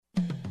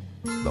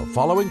The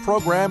following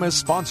program is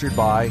sponsored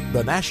by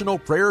the National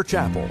Prayer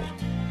Chapel.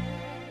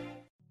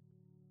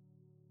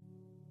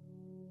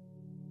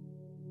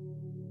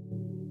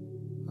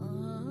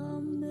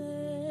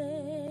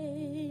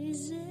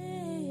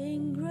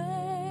 Amazing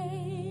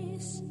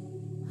grace,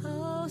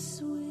 how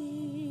sweet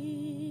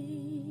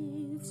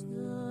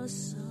the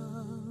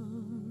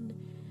sound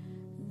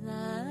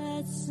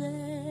that saved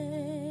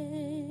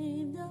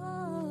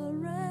a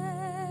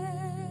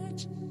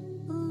wretch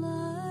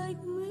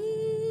like me.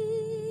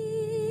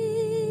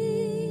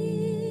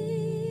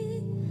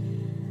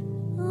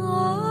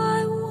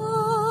 I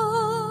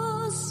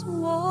was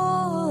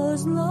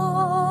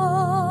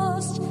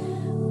lost,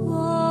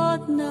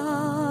 but now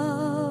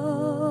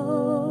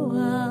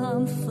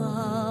am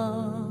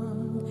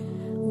found.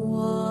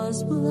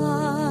 Was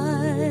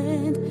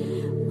blind,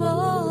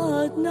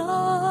 but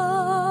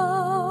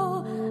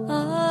now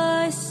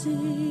I see.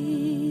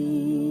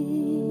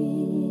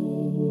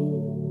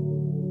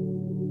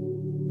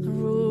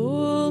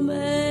 Through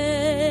many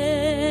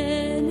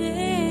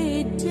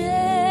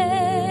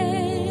dangerous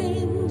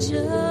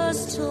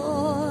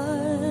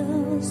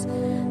toils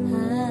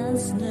and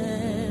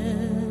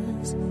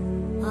snares,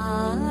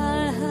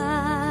 I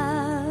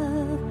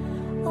have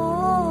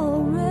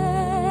already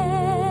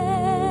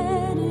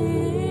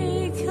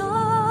come.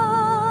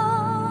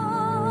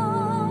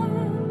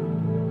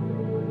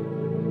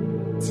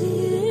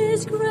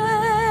 'Tis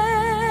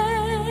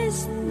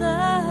grace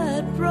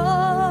that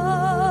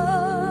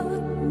brought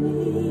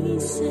me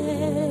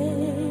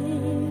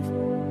safe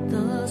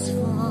thus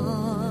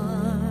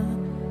far,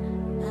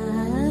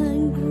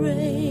 and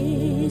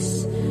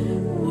grace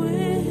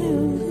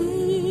will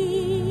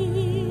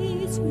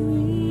lead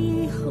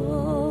me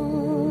home.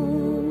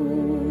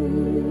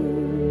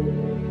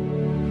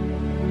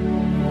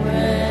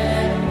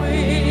 When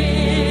we've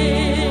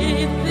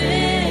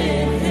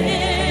been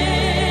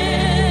healed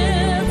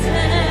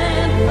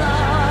 10,000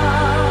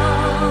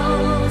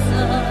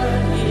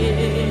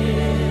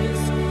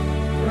 years,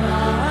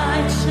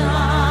 bright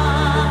shining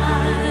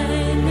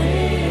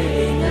as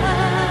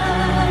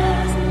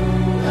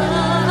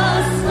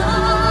the sun,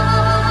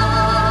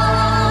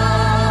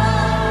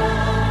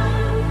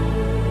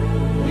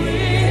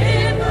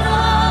 in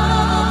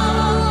boundless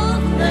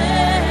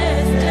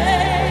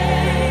days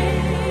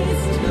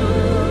to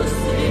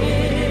sing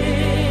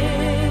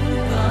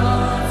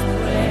God's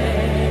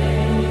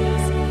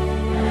praise.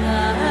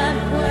 And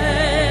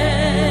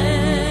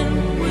when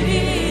we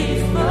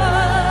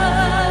first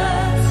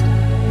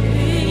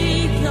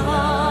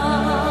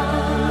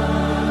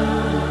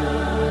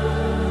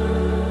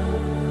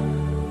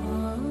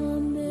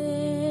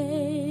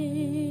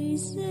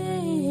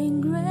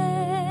Amazing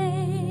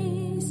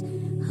grace,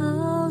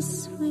 how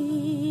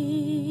sweet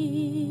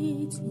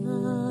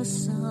the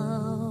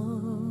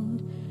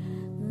sound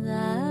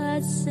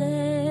that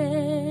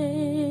saved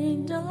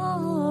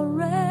a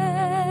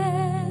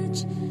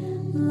wretch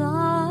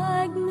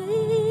like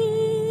me.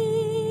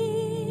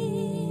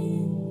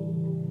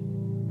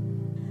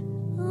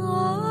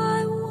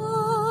 I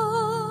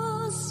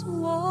was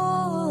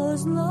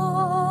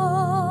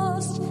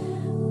lost,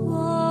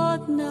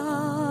 but now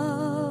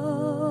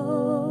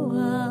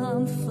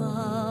am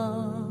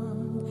found.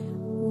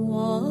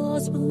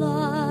 Was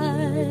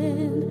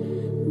blind,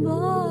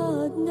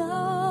 but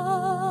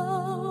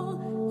now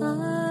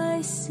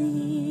I see.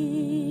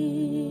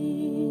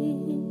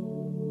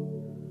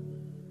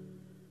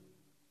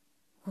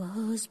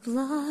 Was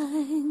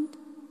blind,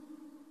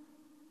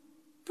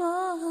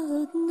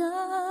 but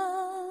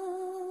now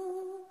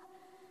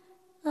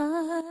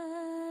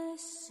I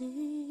see.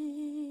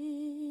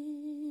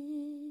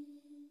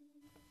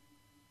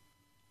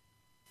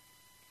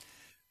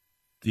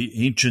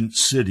 The ancient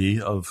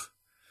city of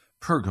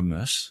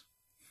Pergamus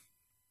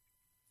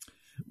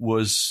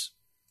was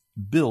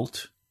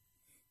built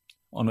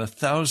on a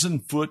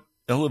 1,000-foot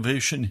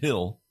elevation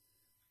hill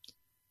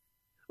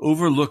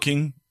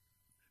overlooking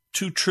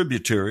two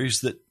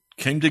tributaries that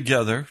came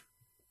together,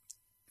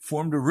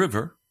 formed a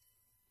river.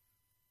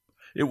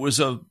 It was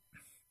a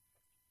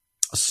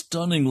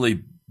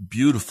stunningly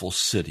beautiful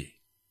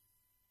city.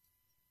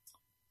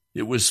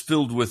 It was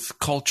filled with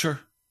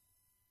culture,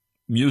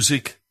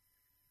 music,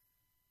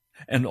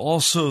 and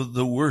also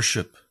the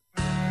worship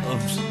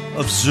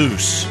of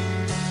Zeus.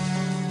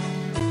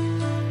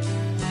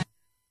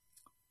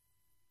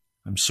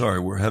 I'm sorry,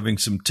 we're having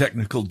some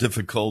technical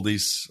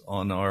difficulties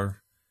on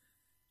our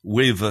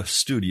Wava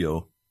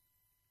studio.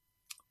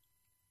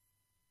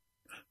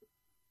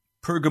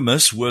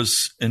 Pergamus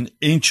was an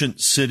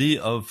ancient city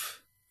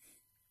of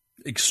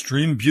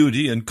extreme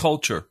beauty and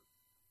culture,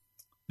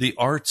 the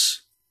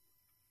arts,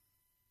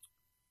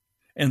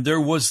 and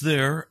there was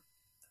there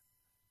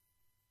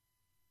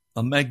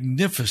a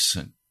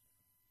magnificent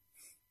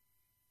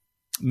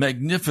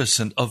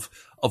of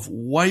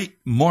white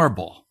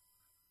marble,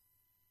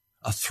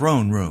 a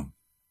throne room.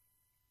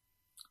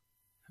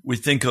 We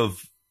think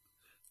of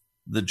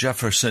the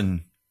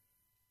Jefferson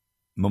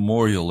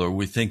Memorial, or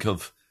we think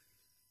of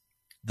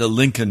the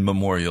Lincoln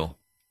Memorial,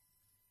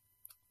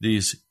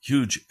 these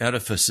huge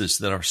edifices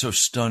that are so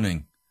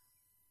stunning.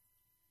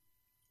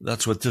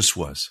 That's what this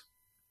was.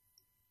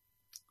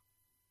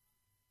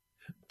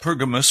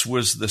 Pergamos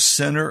was the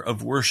center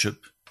of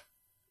worship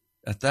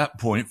at that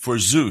point for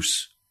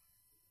Zeus.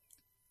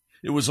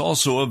 It was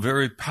also a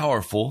very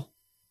powerful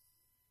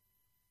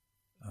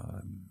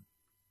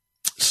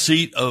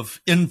seat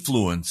of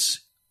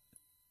influence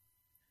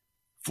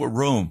for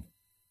Rome.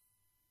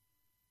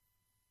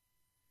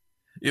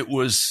 It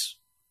was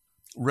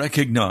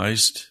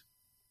recognized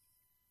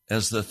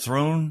as the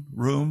throne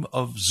room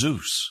of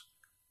Zeus,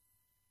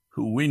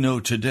 who we know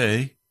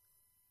today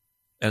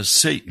as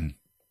Satan.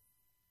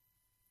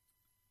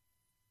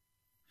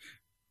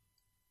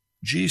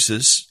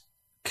 Jesus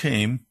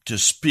came to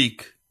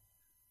speak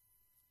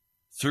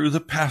through the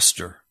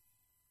pastor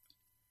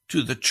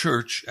to the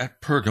church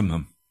at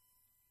Pergamum.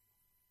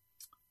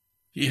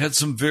 He had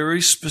some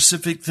very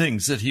specific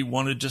things that he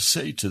wanted to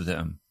say to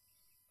them.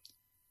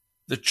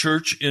 The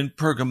church in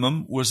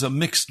Pergamum was a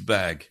mixed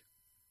bag.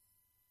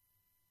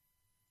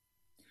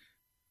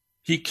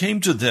 He came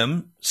to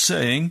them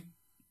saying,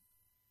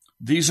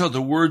 "These are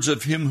the words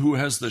of him who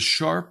has the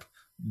sharp,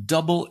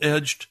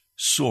 double-edged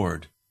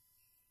sword."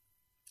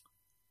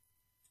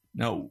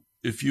 Now,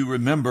 if you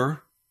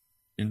remember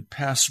in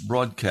past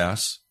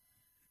broadcasts,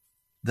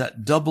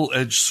 that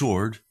double-edged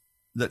sword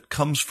that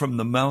comes from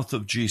the mouth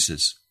of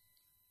Jesus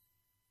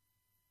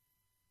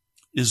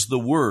is the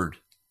Word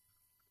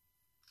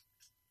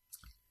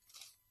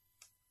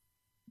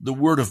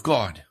of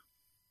God.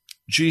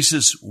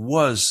 Jesus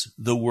was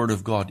the Word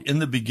of God. In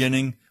the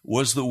beginning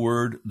was the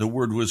Word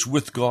was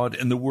with God,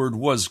 and the Word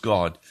was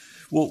God.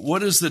 Well,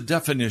 what is the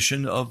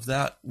definition of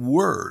that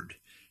word?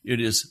 It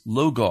is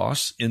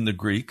logos in the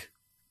Greek,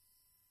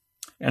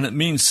 and it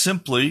means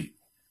simply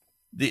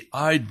the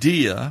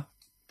idea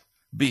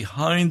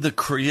behind the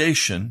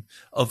creation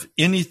of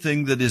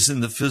anything that is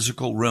in the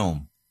physical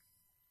realm.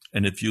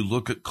 And if you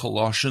look at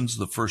Colossians,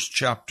 the first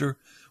chapter,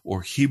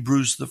 or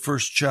Hebrews, the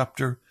first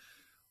chapter,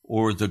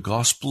 or the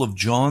Gospel of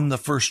John, the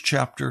first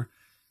chapter,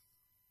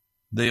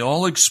 they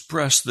all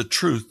express the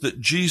truth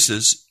that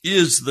Jesus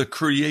is the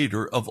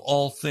creator of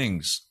all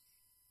things.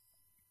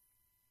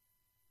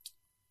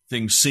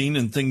 Things seen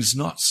and things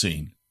not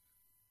seen.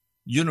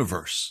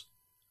 Universe.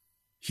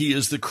 He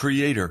is the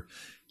creator.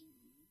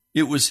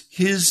 It was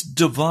his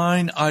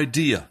divine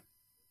idea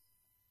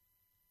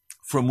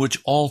from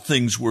which all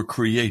things were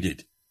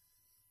created.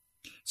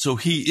 So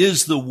he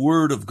is the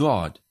Word of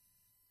God.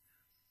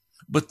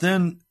 But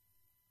then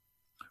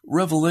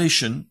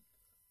Revelation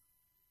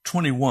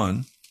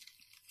 21,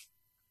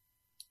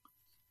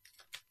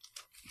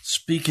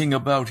 speaking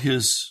about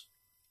his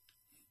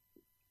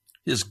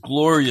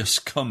glorious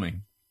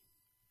coming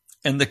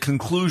and the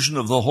conclusion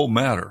of the whole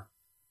matter,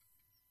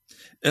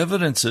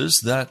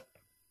 evidences that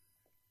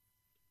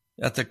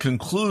at the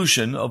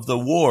conclusion of the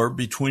war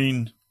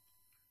between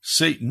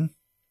Satan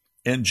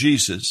and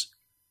Jesus,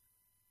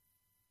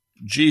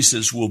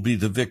 Jesus will be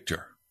the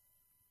victor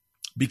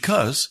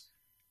because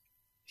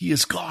he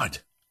is God.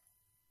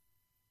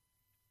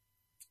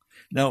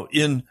 Now,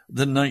 in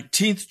the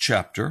 19th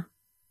chapter,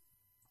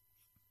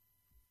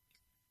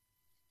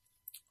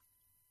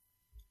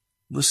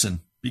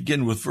 listen,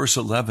 begin with verse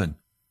 11.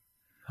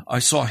 I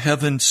saw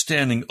heaven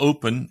standing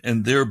open,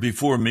 and there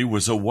before me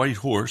was a white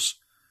horse,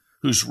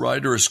 whose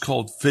rider is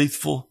called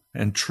Faithful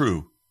and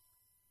True.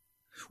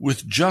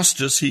 With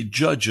justice he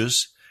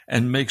judges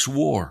and makes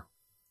war.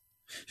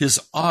 His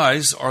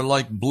eyes are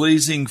like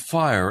blazing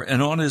fire,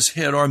 and on his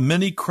head are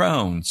many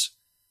crowns.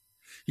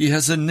 He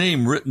has a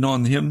name written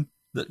on him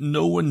that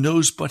no one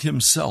knows but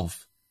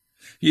himself.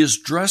 He is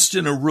dressed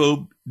in a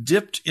robe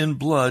dipped in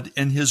blood,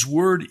 and his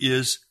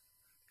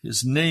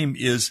name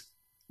is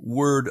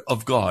Word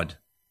of God.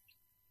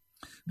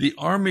 The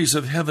armies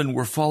of heaven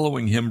were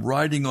following him,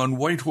 riding on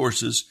white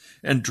horses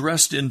and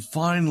dressed in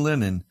fine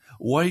linen,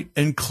 white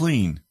and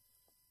clean.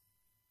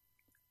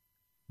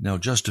 Now,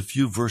 just a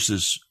few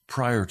verses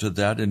prior to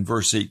that, in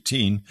verse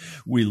 18,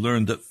 we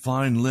learned that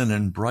fine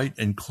linen, bright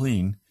and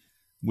clean,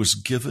 was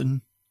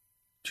given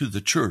to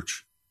the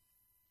church,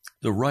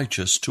 the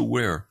righteous, to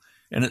wear,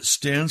 and it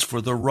stands for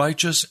the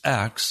righteous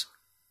acts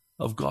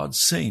of God's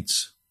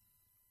saints.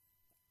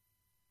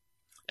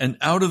 And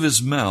out of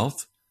his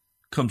mouth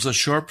comes a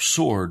sharp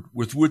sword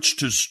with which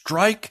to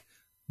strike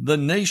the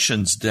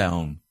nations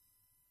down.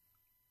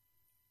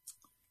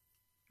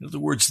 In other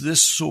words,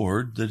 this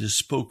sword that is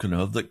spoken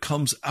of, that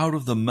comes out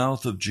of the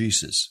mouth of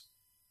Jesus,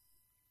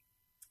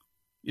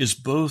 is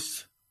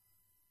both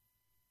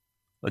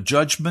a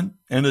judgment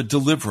and a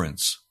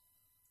deliverance.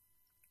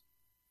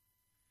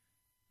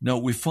 Now,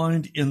 we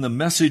find in the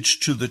message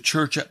to the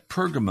church at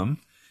Pergamum,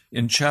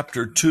 in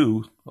chapter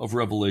 2 of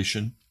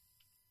Revelation,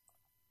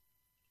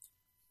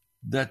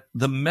 that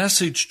the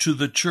message to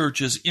the church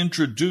is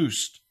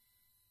introduced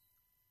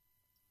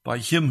by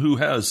him who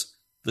has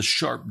the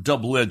sharp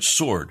double-edged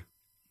sword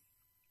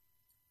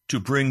to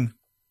bring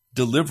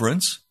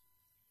deliverance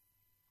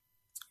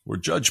or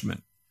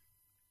judgment.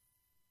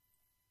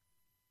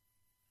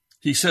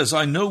 He says,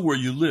 I know where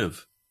you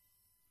live,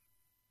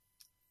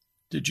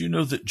 Did you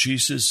know that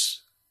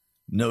Jesus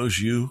knows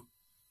you?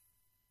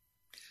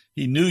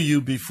 He knew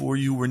you before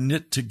you were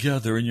knit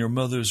together in your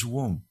mother's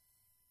womb.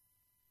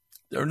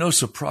 There are no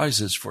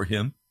surprises for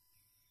him.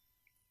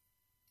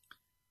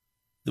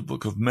 The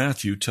book of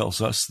Matthew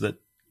tells us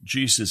that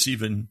Jesus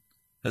even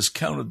has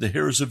counted the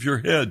hairs of your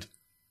head.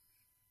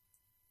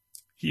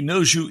 He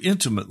knows you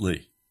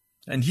intimately,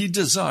 and he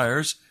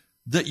desires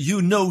that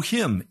you know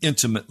him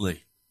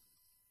intimately.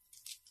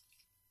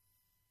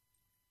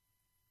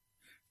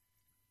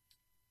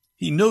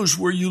 He knows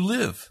where you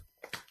live.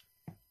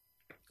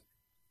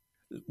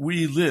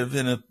 We live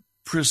in a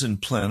prison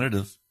planet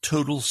of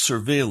total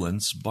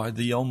surveillance by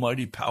the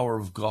almighty power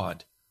of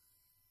God.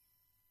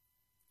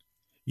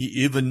 He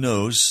even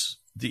knows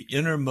the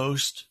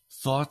innermost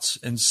thoughts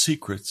and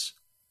secrets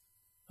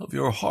of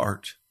your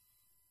heart.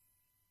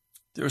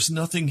 There's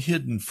nothing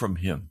hidden from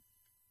him.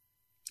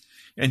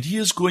 And he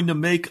is going to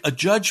make a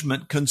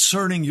judgment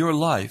concerning your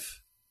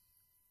life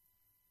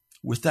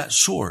with that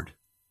sword.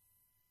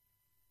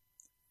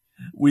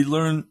 We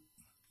learn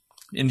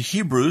in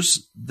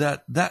Hebrews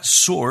that that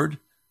sword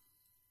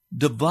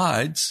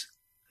divides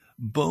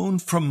bone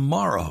from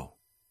marrow.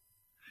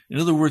 In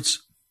other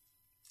words,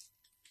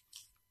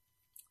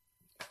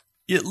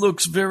 it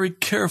looks very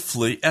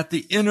carefully at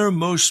the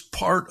innermost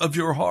part of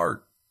your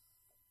heart.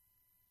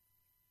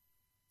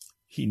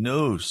 He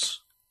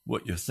knows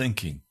what you're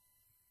thinking,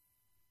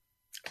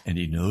 and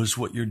he knows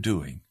what you're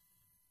doing.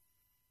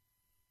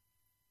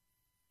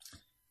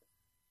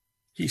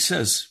 He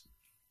says,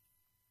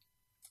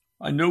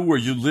 I know where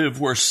you live,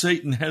 where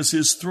Satan has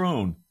his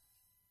throne.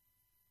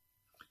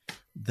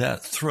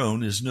 That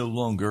throne is no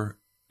longer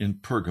in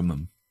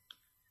Pergamum.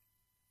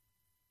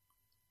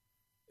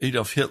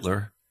 Adolf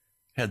Hitler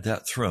had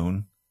that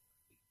throne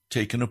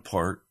taken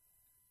apart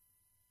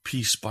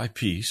piece by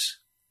piece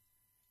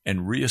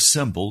and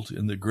reassembled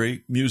in the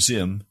great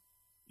museum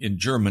in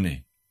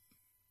Germany.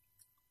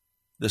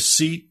 The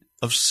seat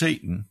of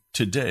Satan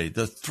today,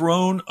 the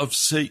throne of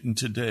Satan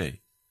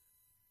today,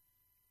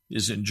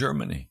 is in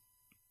Germany.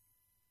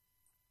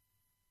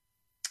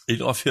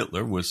 Adolf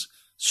Hitler was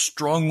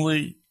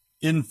strongly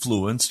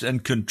influenced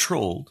and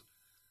controlled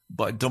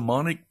by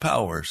demonic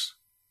powers,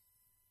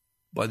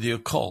 by the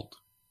occult.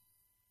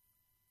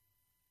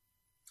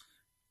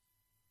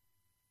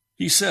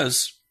 He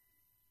says,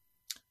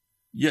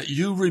 yet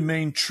you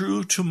remain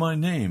true to my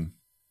name.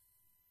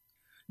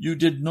 You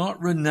did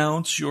not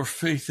renounce your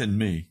faith in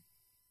me,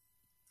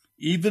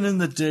 even in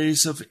the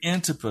days of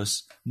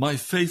Antipas, my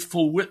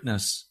faithful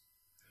witness,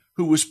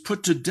 who was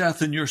put to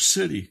death in your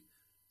city,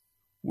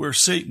 where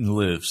Satan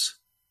lives.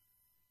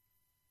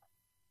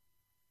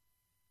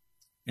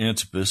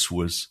 Antipas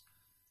was,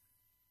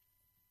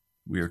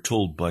 we are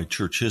told by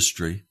church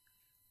history,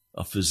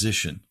 a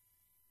physician.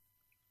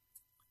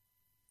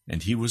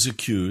 And he was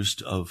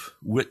accused of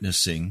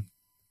witnessing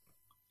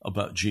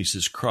about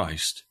Jesus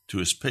Christ to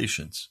his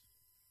patients.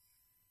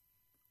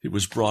 He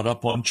was brought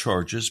up on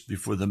charges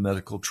before the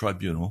medical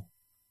tribunal,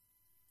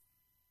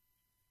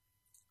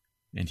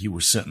 and he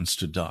was sentenced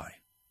to die.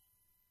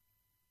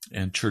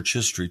 And church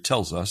history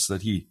tells us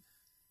that he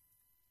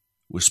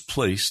was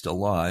placed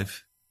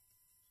alive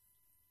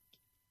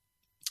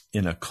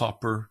in a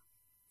copper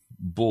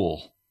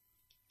bowl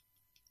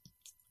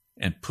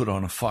and put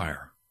on a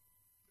fire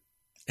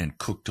and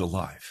cooked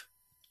alive.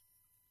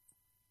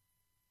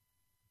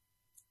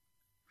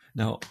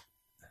 Now,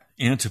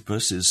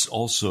 Antipas is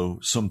also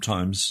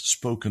sometimes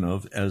spoken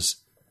of as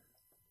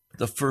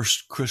the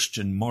first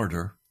Christian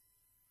martyr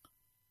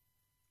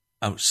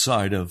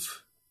outside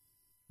of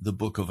the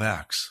book of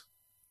Acts,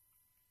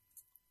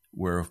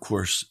 where, of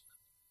course,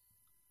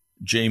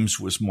 James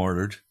was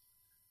martyred,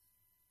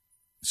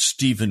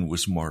 Stephen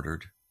was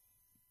martyred,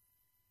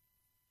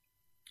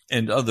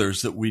 and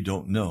others that we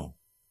don't know.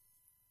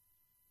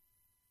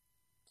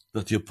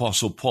 But the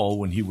Apostle Paul,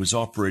 when he was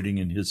operating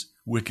in his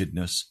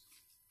wickedness,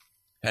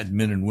 had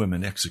men and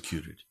women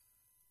executed.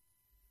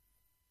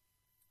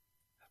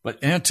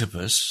 But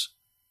Antipas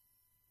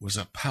was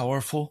a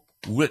powerful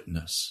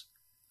witness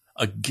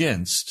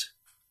against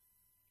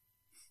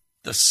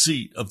the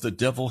seat of the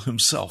devil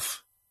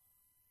himself.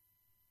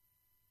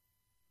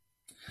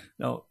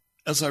 Now,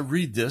 as I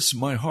read this,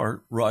 my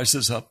heart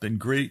rises up in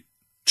great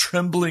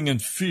trembling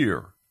and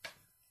fear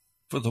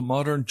for the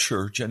modern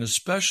church, and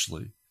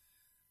especially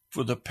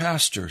for the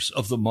pastors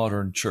of the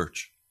modern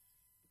church.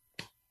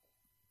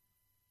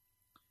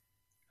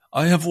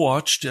 I have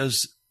watched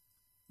as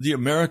the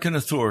American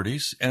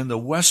authorities and the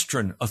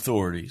Western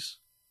authorities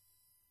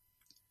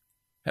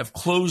have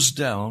closed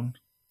down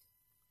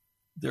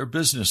their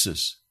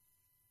businesses.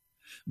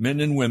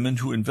 Men and women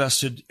who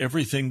invested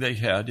everything they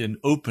had in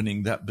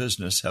opening that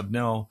business have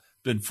now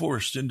been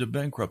forced into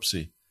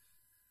bankruptcy.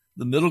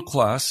 The middle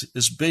class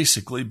is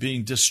basically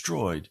being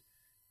destroyed.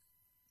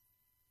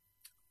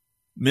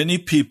 Many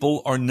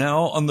people are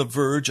now on the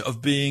verge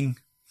of being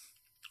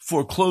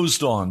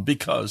foreclosed on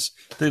because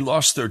they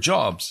lost their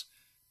jobs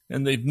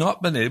and they've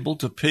not been able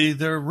to pay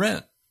their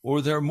rent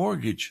or their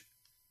mortgage.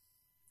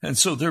 And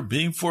so they're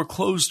being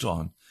foreclosed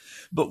on.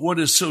 But what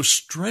is so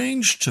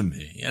strange to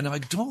me, and I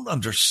don't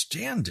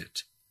understand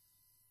it,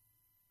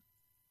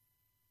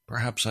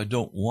 perhaps I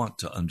don't want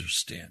to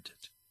understand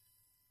it,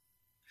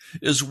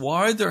 is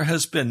why there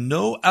has been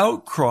no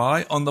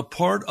outcry on the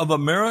part of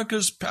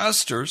America's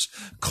pastors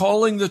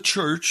calling the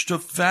church to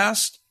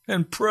fast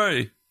and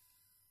pray.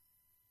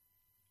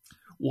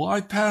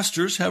 Why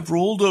pastors have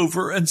rolled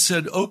over and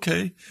said,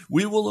 okay,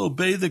 we will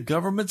obey the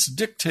government's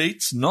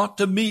dictates not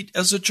to meet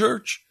as a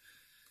church.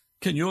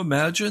 Can you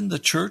imagine the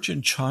church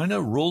in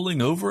China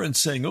rolling over and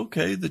saying,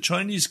 okay, the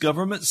Chinese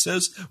government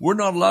says we're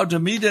not allowed to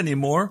meet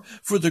anymore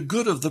for the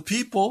good of the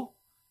people.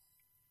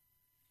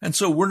 And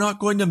so we're not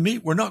going to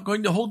meet. We're not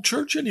going to hold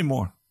church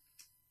anymore.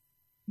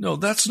 No,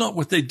 that's not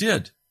what they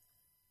did.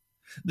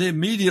 They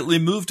immediately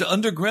moved to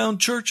underground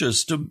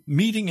churches, to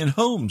meeting in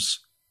homes.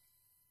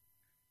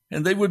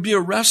 And they would be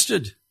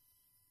arrested.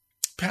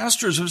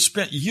 Pastors have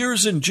spent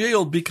years in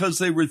jail because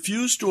they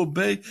refused to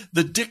obey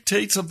the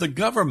dictates of the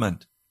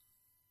government.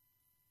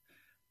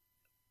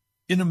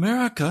 In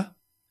America,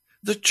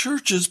 the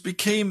churches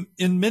became,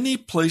 in many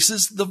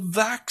places, the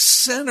vax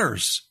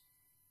centers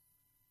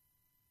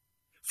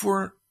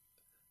for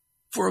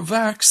a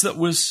vax that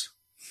was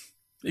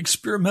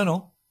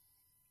experimental,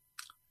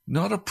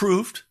 not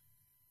approved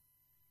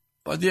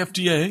by the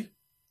FDA,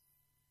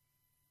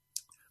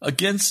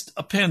 against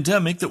a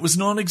pandemic that was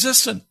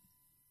non-existent.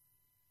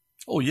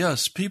 Oh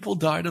yes, people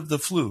died of the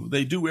flu.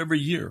 They do every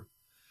year.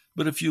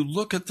 But if you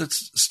look at the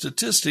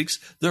statistics,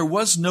 there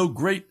was no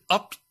great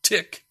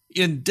uptick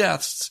in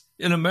deaths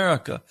in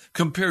America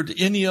compared to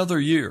any other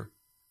year.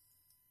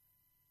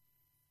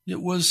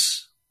 It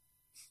was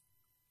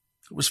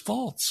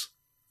false.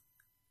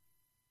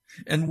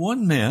 And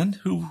one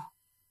man who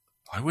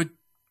I would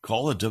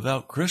call a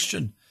devout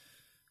Christian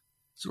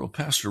said, "Oh,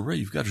 Pastor Ray,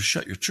 you've got to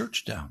shut your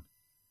church down.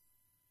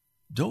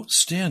 Don't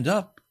stand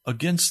up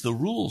against the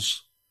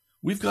rules.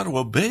 We've got to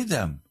obey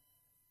them.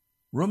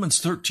 Romans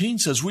 13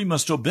 says we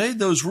must obey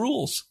those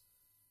rules.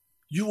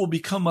 You will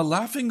become a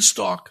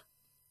laughingstock."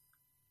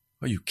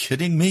 Are you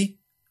kidding me?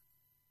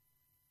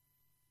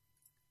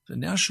 The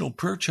national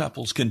prayer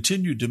chapels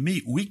continue to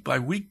meet week by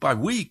week by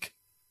week.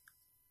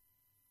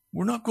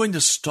 We're not going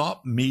to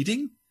stop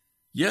meeting.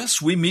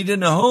 Yes, we meet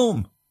in a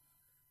home.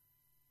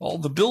 All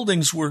the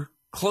buildings were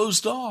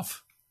closed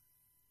off.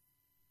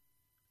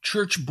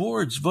 Church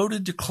boards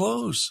voted to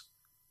close.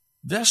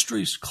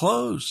 Vestries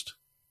closed.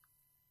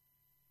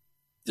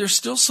 There's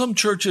still some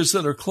churches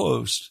that are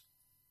closed.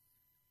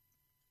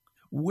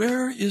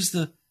 Where is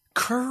the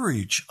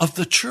courage of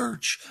the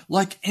church,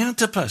 like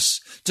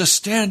Antipas, to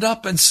stand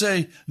up and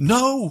say,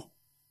 no,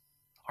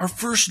 our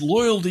first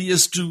loyalty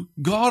is to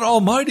God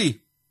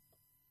Almighty.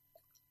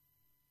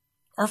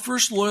 Our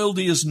first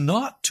loyalty is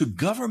not to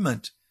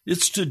government,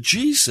 it's to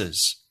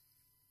Jesus.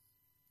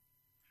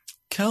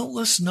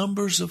 Countless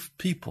numbers of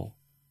people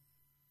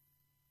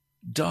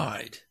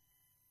died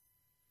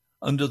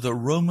under the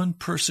Roman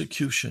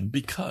persecution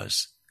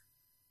because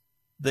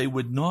they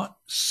would not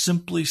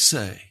simply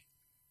say,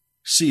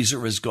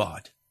 Caesar is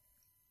God.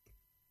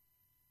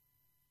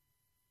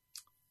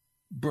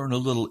 Burn a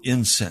little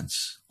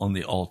incense on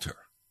the altar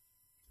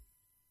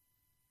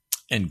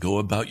and go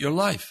about your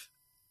life.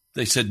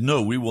 They said,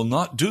 no, we will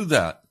not do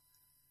that.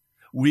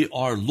 We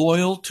are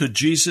loyal to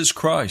Jesus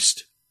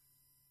Christ.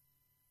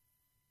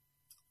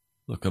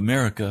 Look,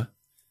 America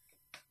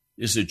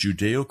is a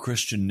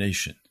Judeo-Christian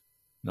nation.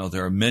 Now,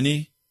 there are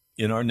many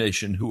in our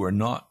nation who are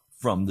not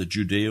from the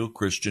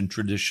Judeo-Christian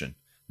tradition,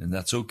 and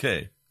that's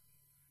okay.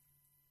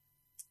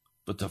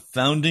 But the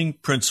founding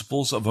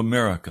principles of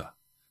America,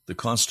 the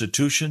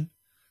Constitution,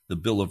 the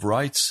Bill of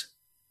Rights,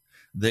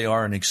 they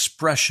are an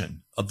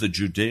expression of the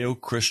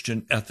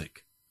Judeo-Christian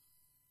ethic.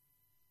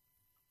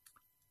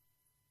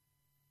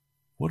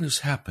 What has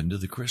happened to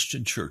the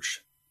Christian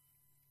church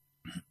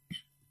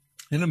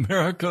in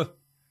America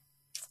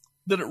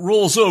that it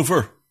rolls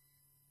over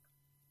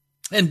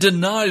and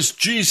denies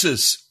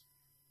Jesus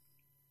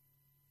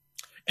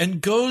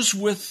and goes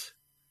with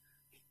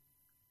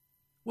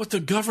what the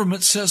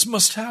government says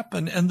must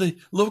happen, and the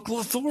local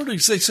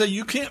authorities, they say,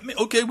 you can't meet.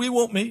 Okay, we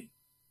won't meet.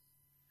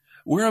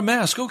 Wear a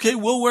mask. Okay,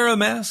 we'll wear a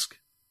mask.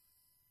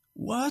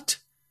 What?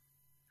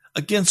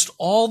 Against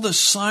all the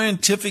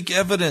scientific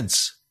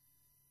evidence.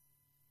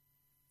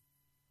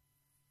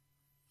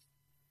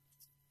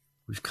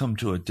 We've come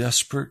to a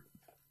desperate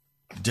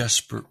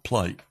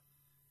plight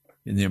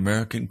in the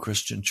American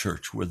Christian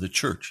church, where the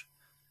church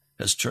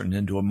has turned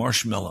into a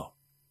marshmallow,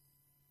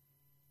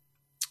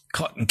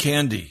 cotton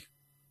candy.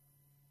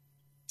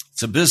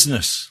 It's a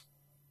business.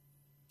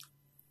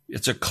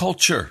 It's a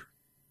culture.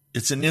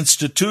 It's an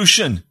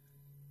institution.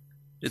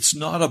 It's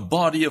not a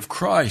body of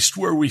Christ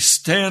where we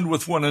stand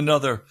with one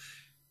another.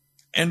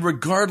 And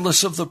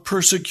regardless of the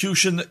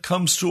persecution that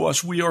comes to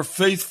us, we are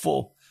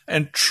faithful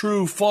and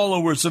true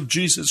followers of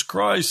Jesus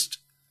Christ.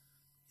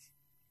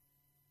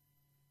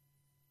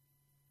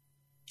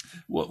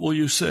 What will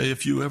you say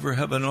if you ever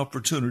have an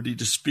opportunity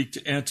to speak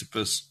to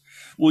Antipas?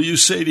 Will you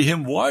say to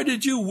him, why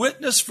did you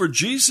witness for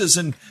Jesus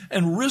and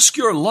risk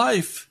your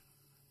life?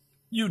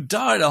 You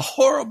died a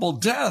horrible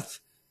death,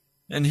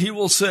 And he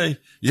will say,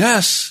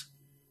 yes,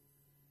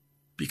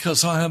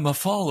 because I am a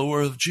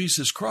follower of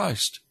Jesus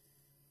Christ.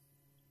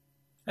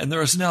 And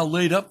there is now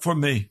laid up for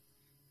me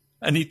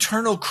an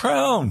eternal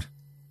crown,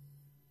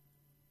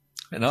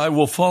 and I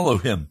will follow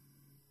him.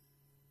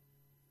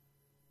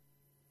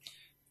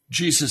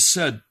 Jesus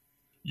said,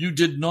 you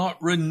did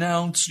not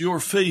renounce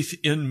your faith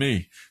in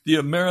me. The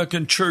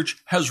American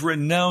church has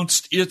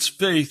renounced its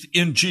faith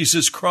in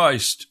Jesus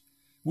Christ.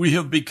 We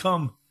have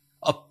become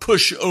a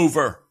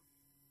pushover.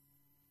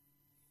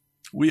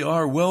 We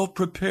are well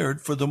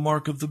prepared for the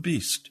mark of the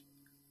beast.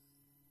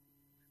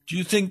 Do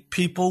you think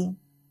people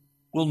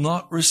will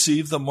not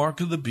receive the mark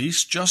of the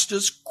beast just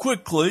as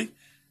quickly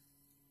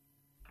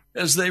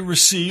as they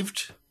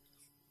received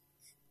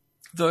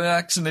the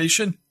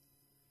vaccination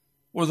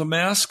or the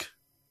mask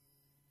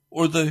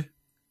or the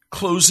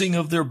closing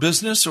of their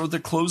business or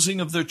the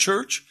closing of their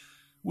church?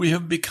 We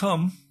have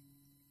become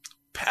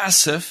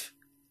passive,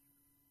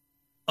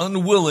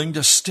 unwilling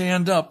to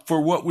stand up for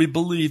what we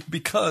believe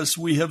because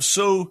we have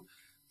so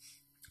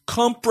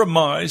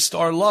compromised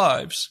our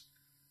lives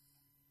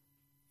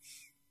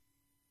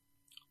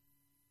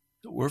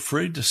that we're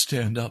afraid to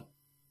stand up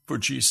for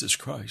Jesus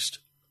Christ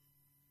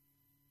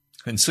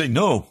and say,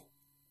 no,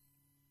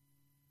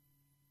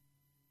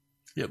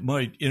 it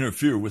might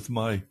interfere with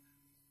my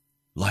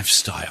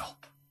lifestyle,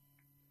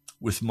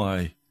 with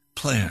my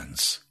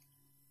plans.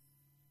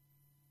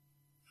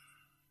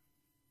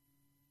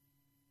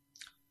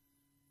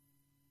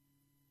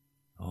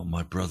 Oh,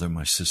 my brother,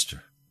 my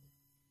sister,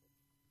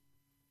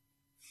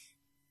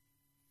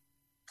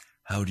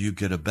 how do you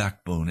get a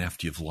backbone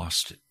after you've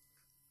lost it?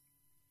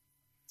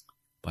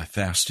 By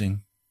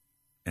fasting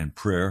and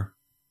prayer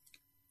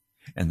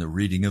and the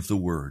reading of the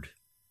Word.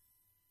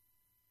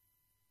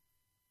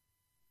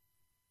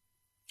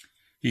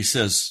 He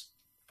says,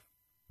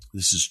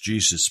 this is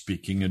Jesus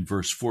speaking in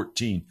verse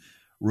 14,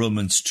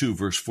 Romans 2,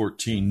 verse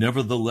 14,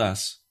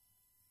 nevertheless,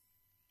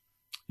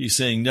 he's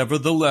saying,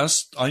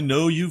 nevertheless, I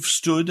know you've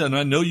stood and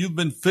I know you've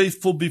been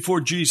faithful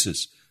before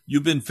Jesus.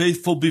 You've been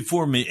faithful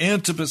before me.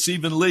 Antipas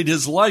even laid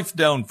his life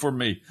down for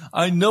me.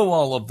 I know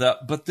all of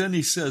that. But then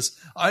he says,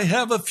 I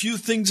have a few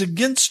things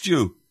against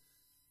you.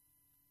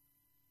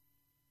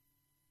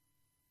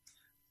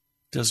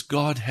 Does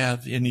God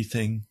have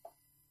anything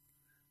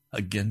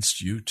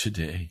against you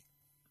today?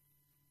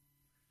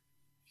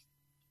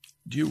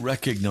 Do you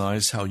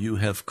recognize how you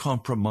have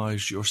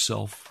compromised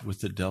yourself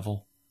with the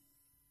devil,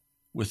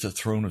 with the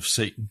throne of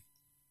Satan?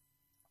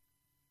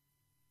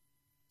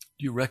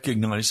 Do you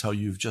recognize how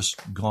you've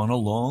just gone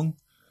along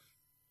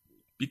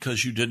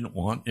because you didn't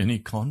want any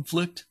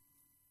conflict?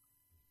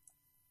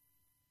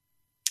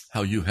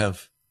 How you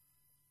have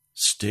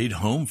stayed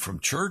home from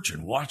church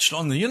and watched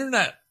on the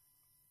internet?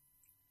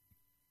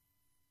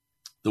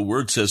 The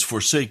word says,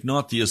 forsake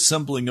not the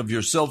assembling of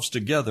yourselves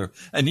together,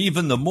 and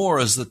even the more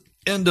as the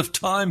end of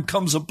time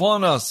comes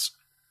upon us.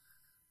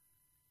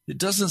 It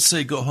doesn't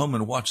say go home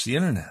and watch the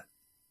internet.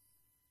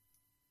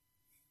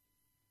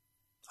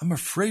 I'm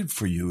afraid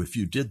for you if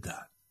you did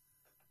that.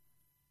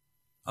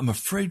 I'm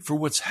afraid for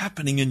what's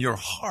happening in your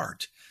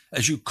heart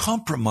as you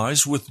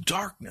compromise with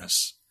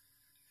darkness,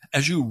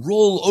 as you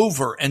roll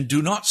over and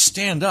do not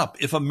stand up.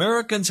 If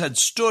Americans had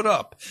stood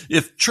up,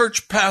 if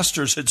church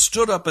pastors had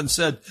stood up and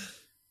said,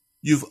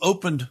 you've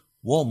opened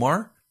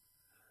Walmart,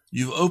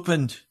 you've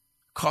opened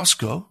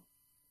Costco,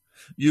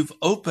 you've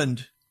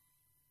opened,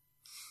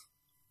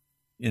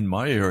 in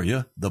my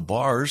area, the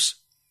bars,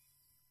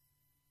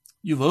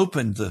 you've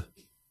opened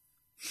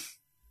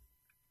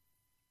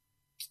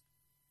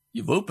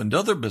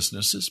other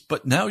businesses,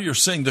 but now you're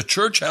saying the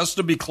church has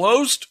to be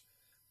closed?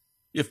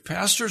 If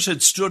pastors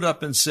had stood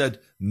up and said,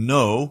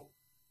 no,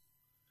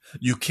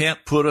 you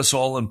can't put us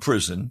all in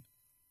prison,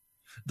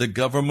 the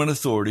government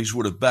authorities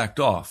would have backed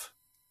off.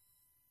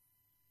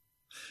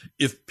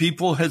 If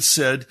people had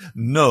said,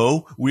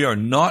 no, we are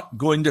not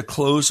going to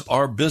close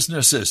our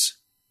businesses,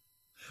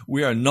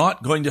 we are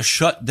not going to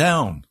shut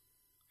down,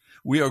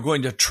 we are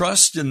going to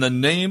trust in the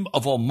name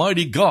of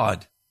Almighty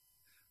God,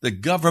 the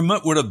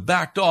government would have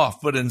backed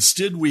off, but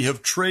instead we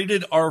have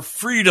traded our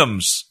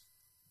freedoms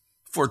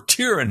for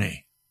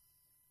tyranny.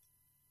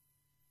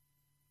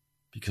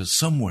 Because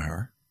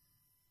somewhere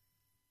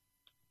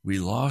we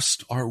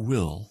lost our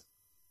will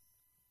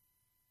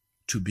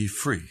to be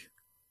free.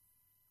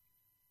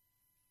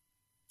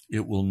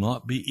 It will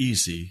not be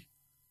easy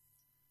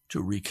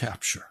to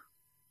recapture.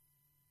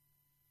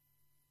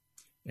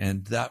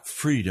 And that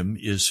freedom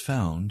is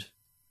found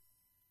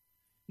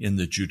in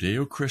the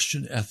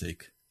Judeo-Christian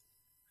ethic.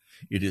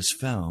 It is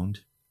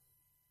found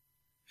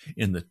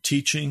in the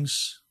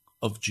teachings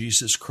of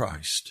Jesus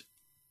Christ.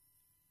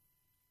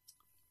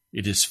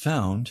 It is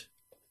found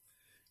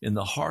in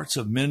the hearts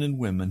of men and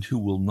women who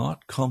will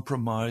not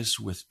compromise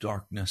with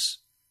darkness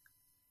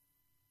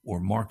or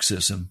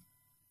Marxism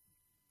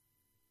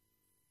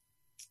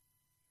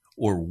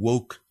or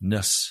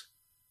wokeness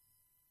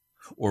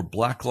or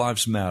Black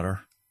Lives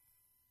Matter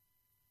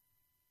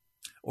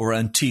or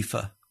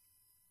Antifa.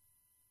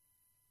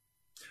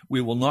 We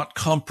will not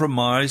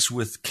compromise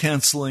with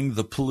canceling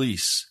the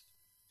police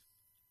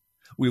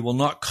We will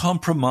not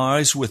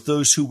compromise with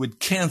those who would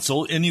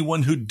cancel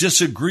anyone who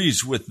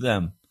disagrees with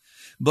them,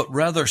 but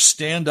rather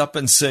stand up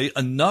and say,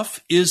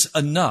 enough is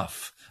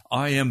enough.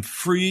 I am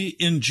free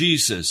in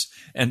Jesus,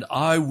 and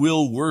I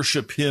will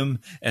worship him,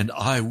 and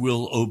I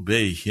will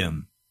obey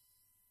him.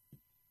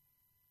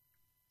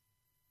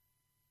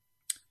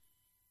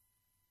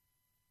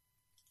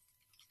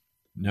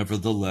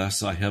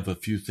 Nevertheless, I have a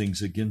few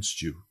things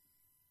against you.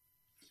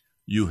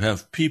 You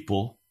have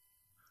people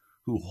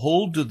who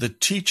hold to the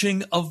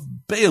teaching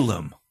of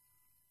Balaam,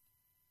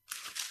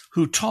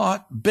 who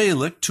taught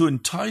Balak to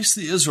entice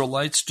the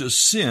Israelites to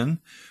sin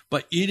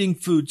by eating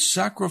food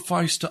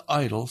sacrificed to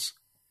idols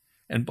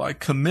and by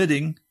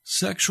committing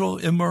sexual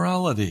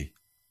immorality.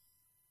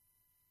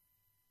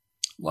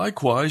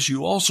 Likewise,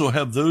 you also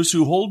have those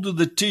who hold to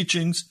the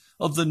teachings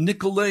of the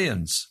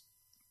Nicolaitans.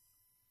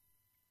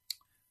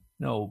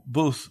 Now,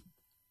 both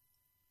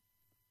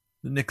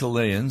the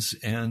Nicolaitans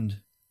and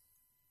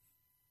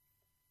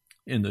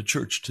in the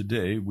church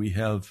today, we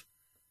have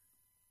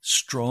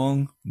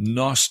strong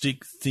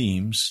Gnostic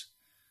themes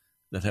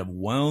that have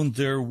wound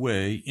their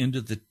way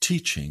into the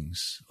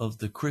teachings of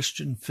the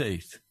Christian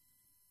faith.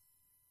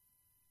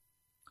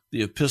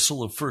 The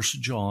epistle of 1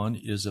 John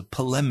is a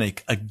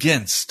polemic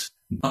against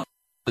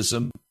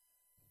Gnosticism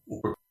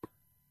or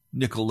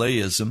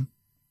Nicolaitanism.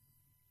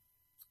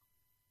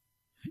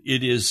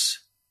 It is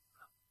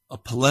a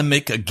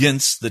polemic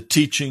against the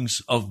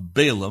teachings of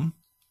Balaam.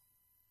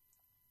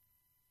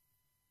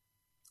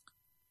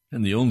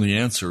 And the only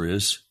answer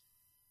is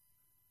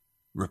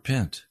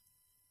repent.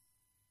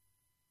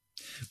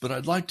 But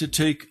I'd like to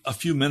take a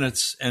few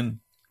minutes and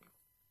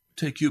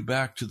take you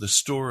back to the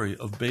story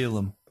of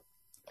Balaam.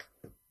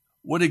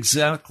 What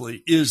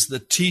exactly is the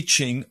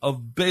teaching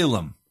of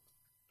Balaam?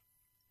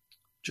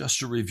 Just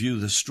to review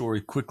the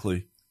story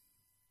quickly.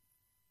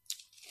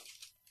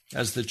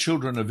 As the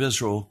children of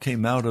Israel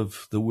came out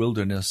of the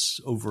wilderness,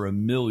 over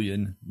 1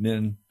 million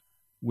men,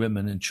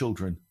 women, and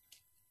children,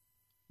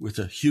 with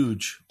a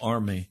huge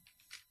army,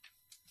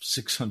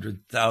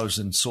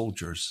 600,000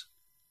 soldiers.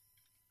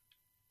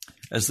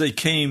 As they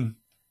came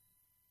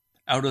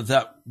out of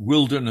that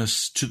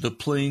wilderness to the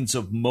plains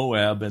of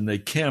Moab, and they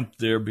camped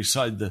there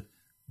beside the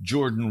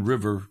Jordan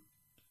River,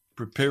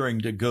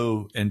 preparing to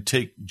go and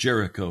take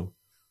Jericho,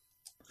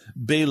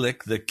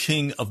 Balak, the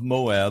king of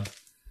Moab,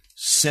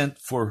 sent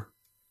for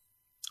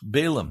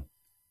Balaam.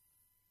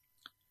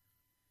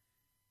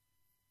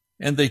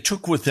 And they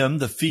took with them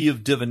the fee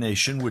of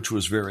divination, which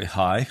was very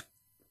high.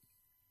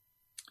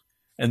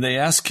 And they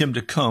asked him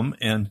to come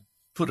and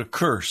put a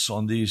curse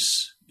on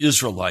these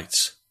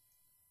Israelites.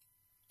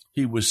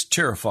 He was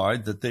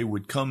terrified that they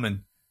would come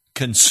and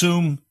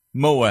consume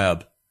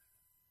Moab.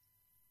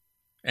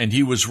 And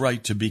he was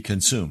right to be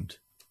consumed.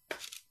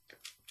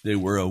 They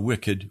were a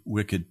wicked,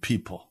 wicked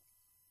people.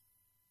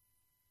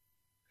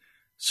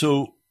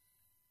 So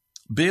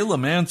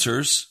Balaam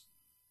answers,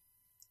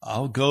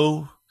 I'll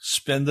go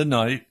spend the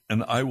night,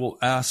 and I will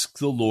ask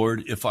the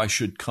Lord if I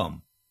should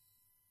come.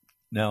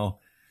 Now,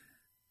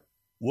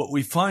 what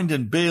we find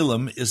in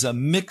Balaam is a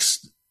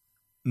mixed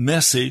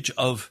message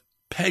of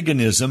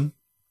paganism,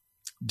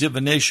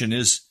 divination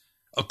is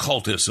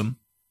occultism,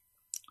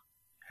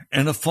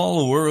 and a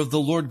follower of the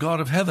Lord God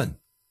of heaven.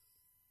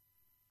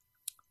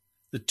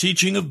 The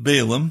teaching of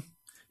Balaam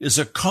is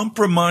a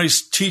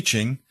compromised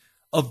teaching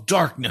of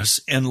darkness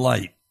and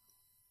light.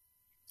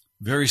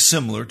 Very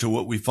similar to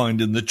what we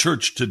find in the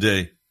church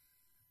today.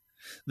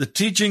 The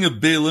teaching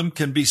of Balaam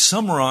can be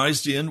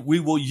summarized in, we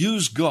will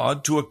use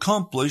God to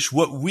accomplish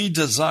what we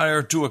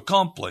desire to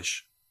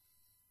accomplish.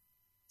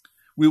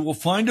 We will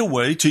find a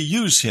way to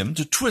use him,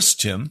 to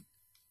twist him,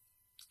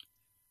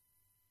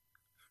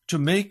 to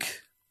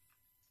make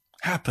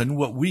happen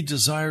what we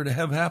desire to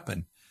have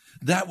happen.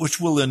 That which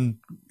will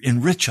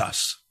enrich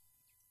us,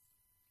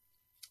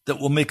 that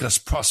will make us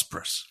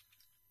prosperous.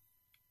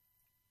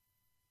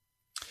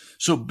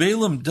 So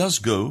Balaam does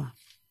go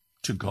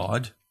to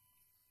God,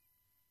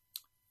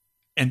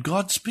 and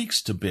God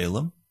speaks to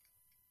Balaam,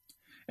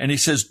 and he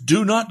says,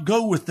 do not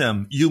go with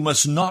them. You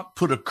must not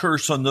put a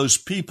curse on those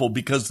people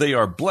because they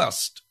are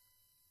blessed.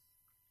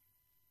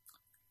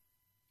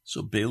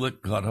 So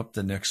Balak got up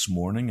the next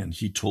morning, and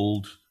he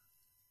told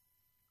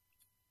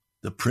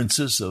the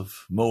princes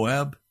of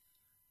Moab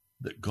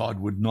that God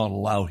would not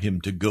allow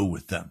him to go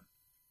with them.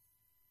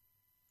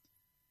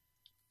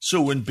 So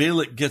when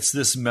Balak gets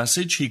this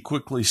message, he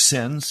quickly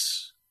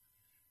sends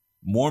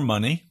more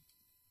money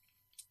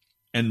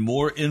and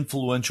more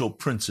influential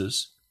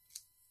princes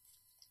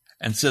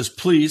and says,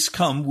 please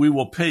come, we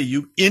will pay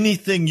you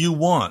anything you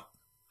want.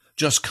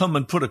 Just come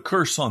and put a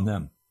curse on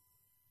them.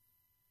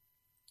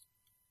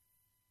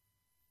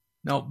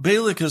 Now,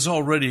 Balak is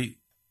already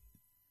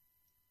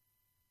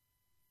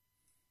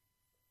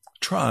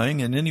trying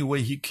in any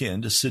way he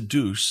can to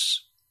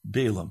seduce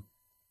Balaam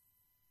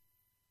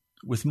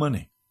with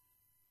money.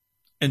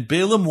 And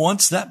Balaam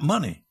wants that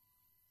money.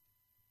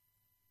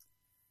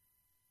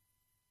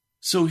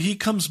 So he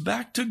comes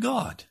back to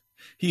God.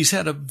 He's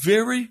had a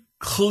very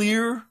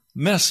clear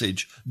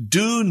message.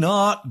 Do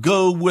not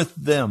go with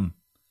them.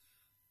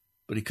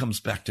 But he comes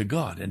back to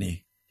God and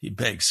he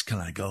begs, can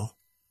I go?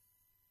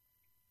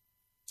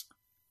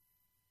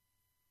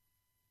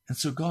 And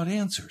so God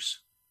answers.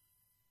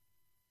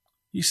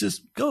 He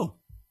says, go.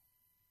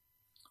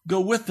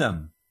 Go with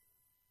them.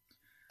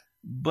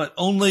 But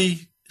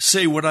only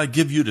say what I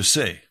give you to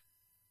say.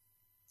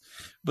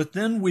 But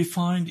then we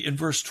find in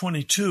verse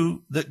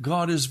 22 that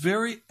God is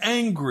very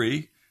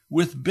angry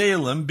with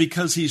Balaam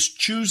because he's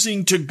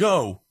choosing to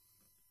go.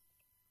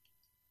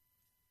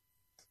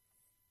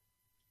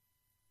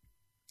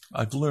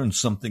 I've learned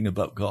something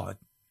about God.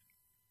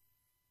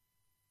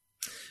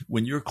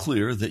 When you're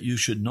clear that you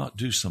should not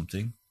do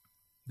something,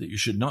 that you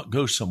should not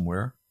go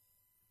somewhere,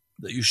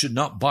 that you should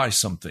not buy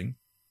something,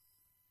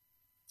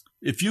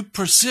 if you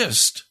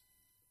persist,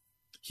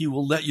 he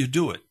will let you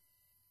do it.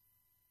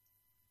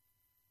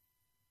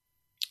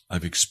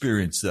 I've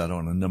experienced that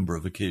on a number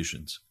of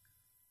occasions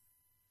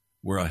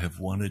where I have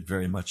wanted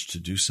very much to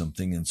do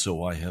something, and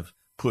so I have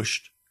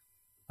pushed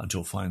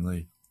until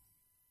finally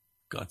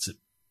God said,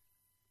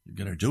 you're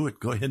going to do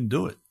it. Go ahead and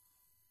do it.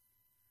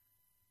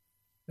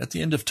 At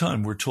the end of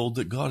time, we're told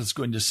that God is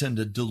going to send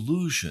a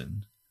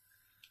delusion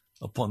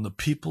upon the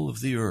people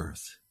of the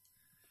earth.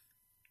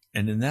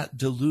 And in that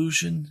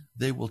delusion,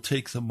 they will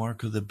take the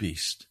mark of the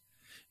beast.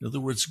 In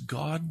other words,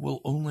 God will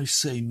only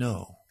say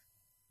no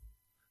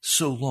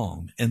so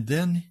long. And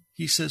then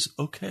he says,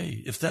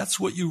 okay, if that's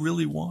what you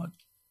really want,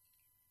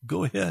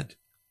 go ahead.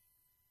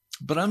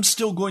 But I'm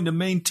still going to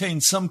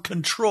maintain some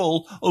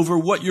control over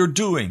what you're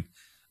doing.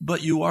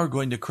 But you are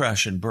going to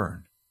crash and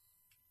burn.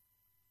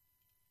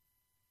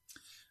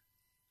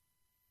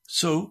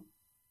 So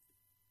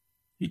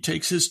he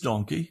takes his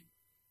donkey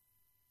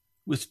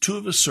with two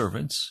of his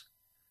servants,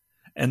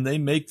 and they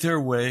make their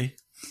way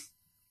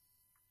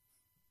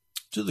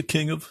to the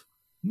king of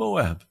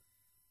Moab.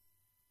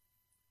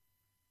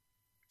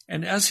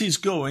 And as he's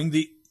going,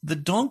 the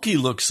donkey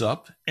looks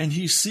up, and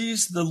he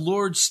sees the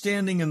Lord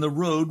standing in the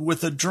road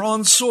with a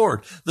drawn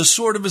sword, the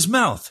sword of his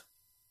mouth.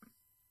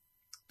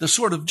 The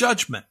sword of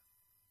judgment.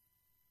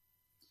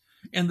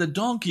 And the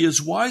donkey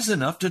is wise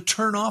enough to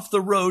turn off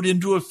the road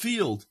into a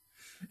field.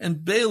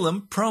 And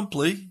Balaam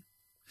promptly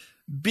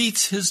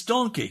beats his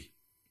donkey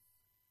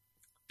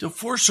to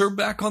force her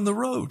back on the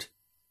road.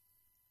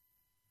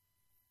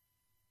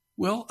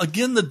 Well,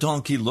 again the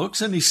donkey looks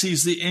and he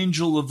sees the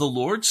angel of the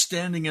Lord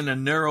standing in a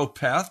narrow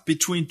path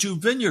between two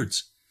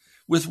vineyards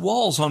with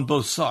walls on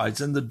both sides.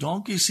 And the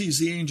donkey sees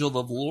the angel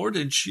of the Lord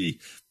and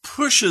she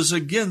pushes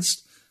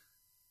against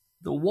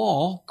the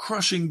wall,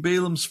 crushing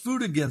Balaam's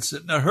foot against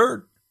it, and it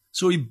hurt.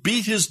 So he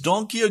beat his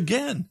donkey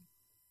again.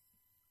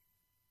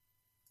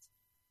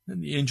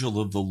 Then the angel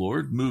of the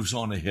Lord moves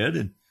on ahead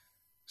and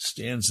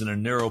stands in a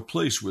narrow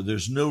place where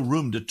there's no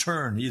room to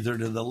turn either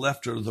to the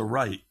left or the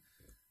right.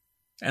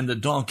 And the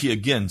donkey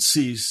again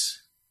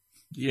sees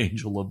the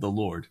angel of the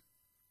Lord.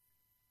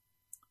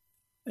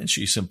 And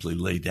she simply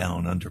lay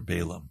down under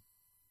Balaam.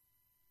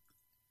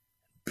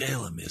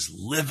 Balaam is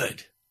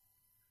livid.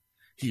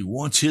 He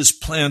wants his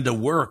plan to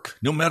work,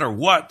 no matter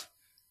what.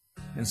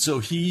 And so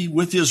he,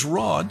 with his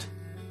rod,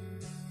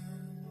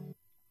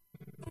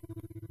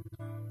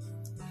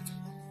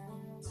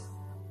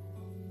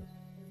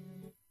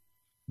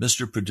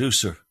 Mr.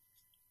 Producer.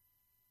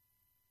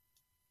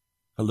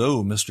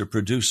 Hello, Mr.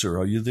 Producer,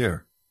 are you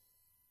there?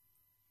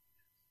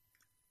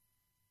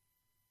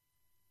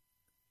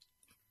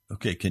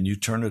 Okay, can you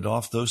turn it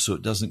off, though, so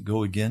it doesn't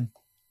go again?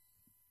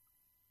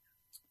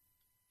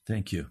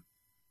 Thank you.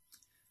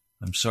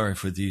 I'm sorry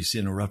for these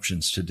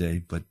interruptions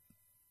today, but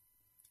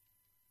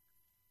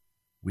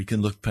we can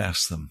look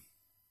past them.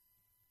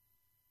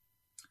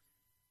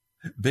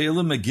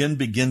 Balaam again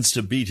begins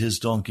to beat his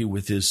donkey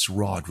with his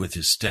rod, with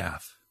his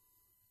staff.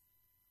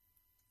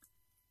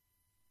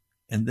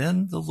 And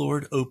then the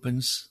Lord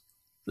opens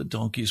the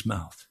donkey's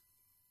mouth.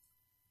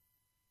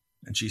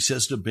 And she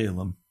says to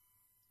Balaam,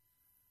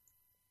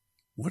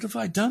 what have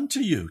I done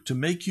to you to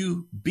make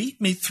you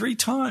beat me 3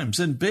 times?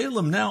 And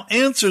Balaam now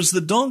answers the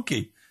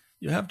donkey.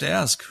 You have to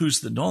ask, who's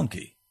the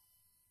donkey?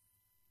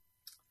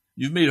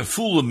 You've made a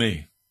fool of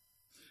me.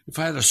 If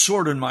I had a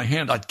sword in my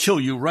hand, I'd kill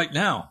you right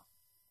now.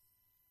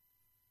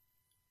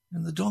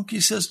 And the donkey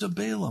says to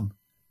Balaam,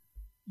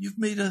 you've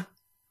made a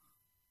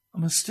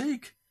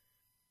mistake.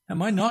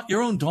 Am I not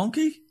your own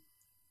donkey,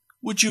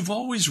 which you've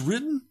always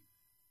ridden?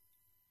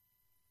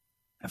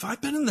 Have I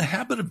been in the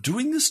habit of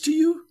doing this to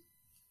you?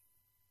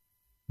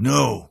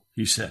 No,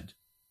 he said.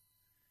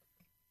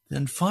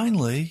 Then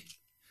finally,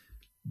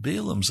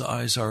 Balaam's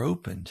eyes are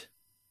opened,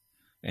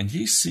 and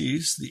he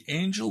sees the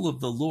angel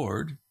of the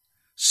Lord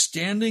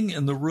standing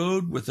in the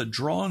road with a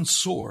drawn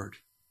sword.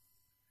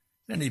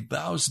 And he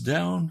bows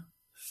down,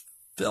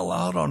 fell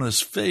out on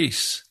his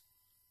face.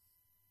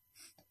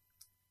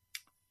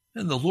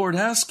 And the Lord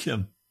asked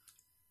him,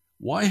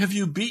 why have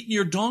you beaten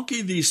your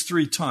donkey these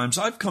 3 times?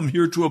 I've come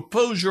here to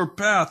oppose your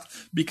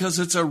path because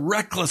it's a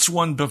reckless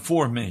one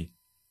before me.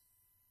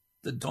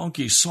 The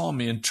donkey saw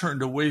me and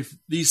turned away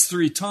these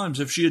 3 times.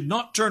 If she had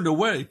not turned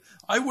away,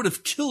 I would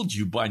have killed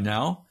you by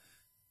now,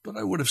 but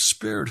I would have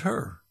spared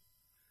her.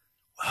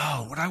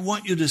 Oh, what I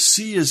want you to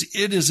see is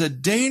it is a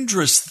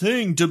dangerous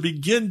thing to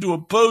begin to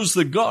oppose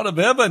the God of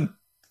heaven.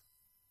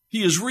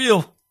 He is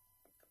real.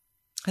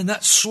 And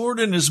that sword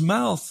in his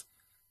mouth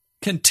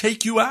can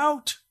take you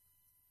out.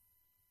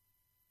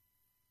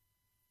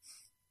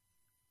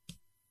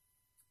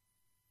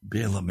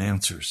 Balaam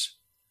answers,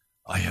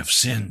 I have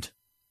sinned.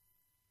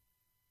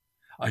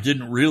 I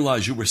didn't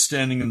realize you were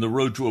standing in the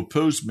road to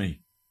oppose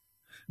me.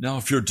 Now,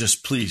 if you're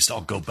displeased,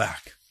 I'll go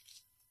back.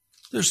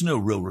 There's no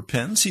real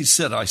repentance. He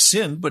said, I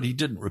sinned, but he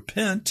didn't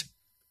repent.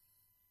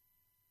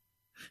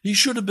 He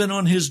should have been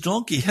on his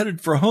donkey headed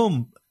for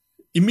home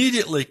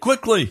immediately,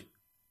 quickly.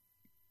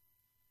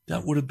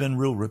 That would have been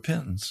real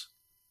repentance.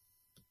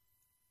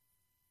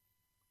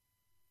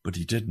 But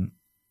he didn't.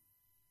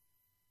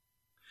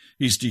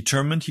 He's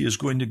determined he is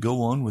going to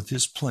go on with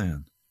his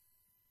plan.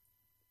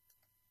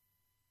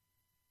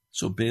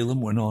 So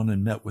Balaam went on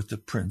and met with the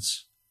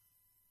prince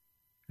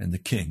and the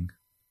king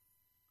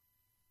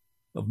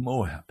of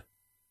Moab.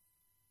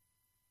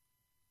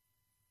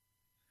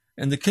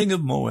 And the king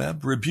of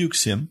Moab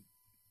rebukes him.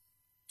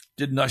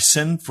 Didn't I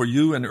send for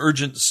you an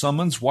urgent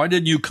summons? Why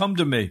didn't you come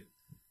to me?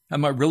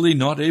 Am I really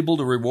not able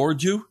to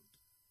reward you?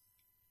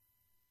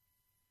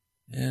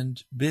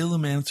 And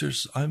Balaam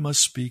answers, I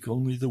must speak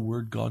only the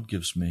word God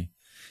gives me.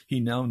 He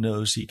now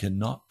knows he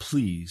cannot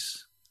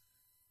please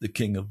the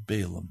king of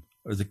Balaam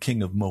or the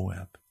king of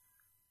Moab.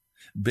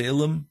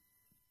 Balaam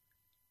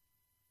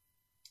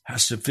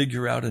has to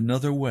figure out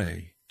another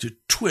way to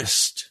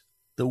twist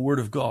the word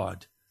of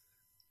God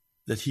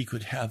that he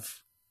could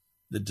have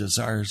the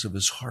desires of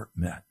his heart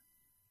met.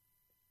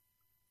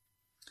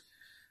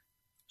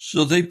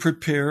 So they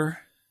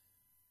prepare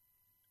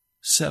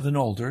 7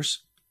 altars,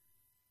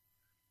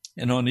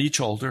 and on each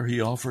altar he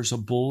offers a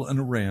bull and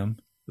a ram,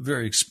 a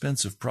very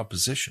expensive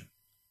proposition.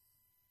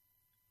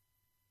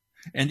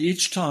 And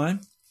each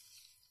time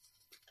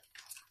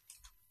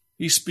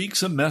he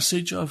speaks a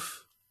message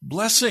of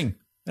blessing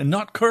and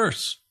not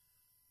curse.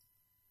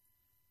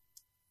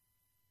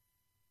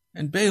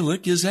 And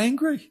Balak is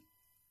angry.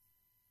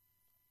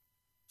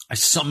 I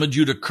summoned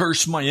you to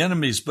curse my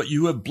enemies, but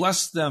you have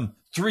blessed them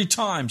 3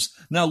 times.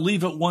 Now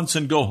leave at once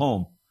and go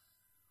home.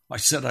 I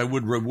said I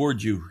would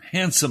reward you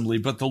handsomely,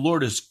 but the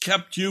Lord has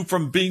kept you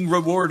from being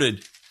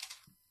rewarded.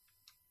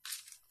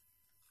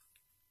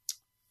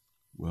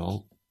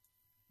 Well,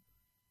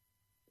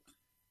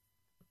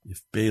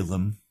 if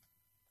Balaam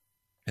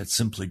had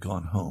simply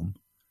gone home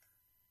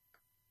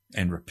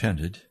and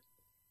repented,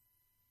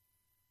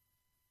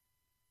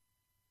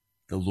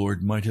 the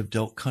Lord might have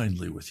dealt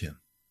kindly with him.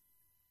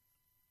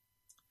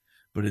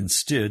 But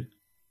instead,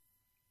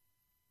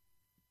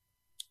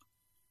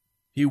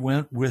 he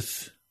went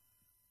with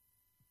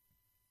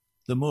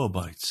the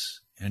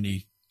Moabites, and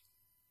he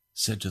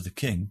said to the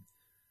king,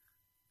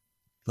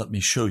 let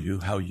me show you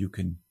how you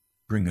can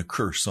bring a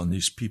curse on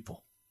these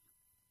people.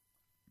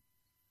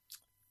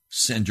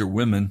 Send your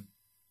women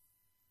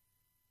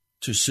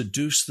to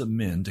seduce the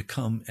men to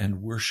come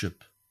and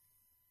worship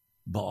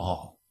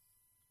Baal.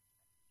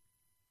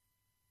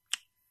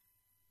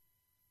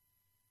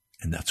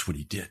 And that's what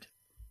he did.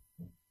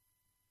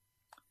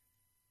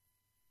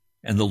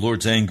 And the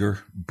Lord's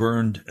anger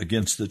burned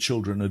against the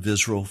children of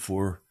Israel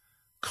for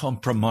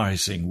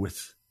compromising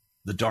with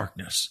the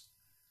darkness.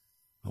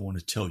 I want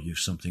to tell you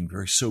something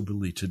very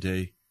soberly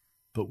today,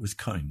 but with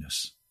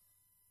kindness.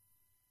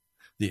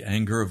 The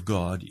anger of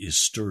God is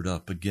stirred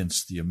up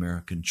against the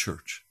American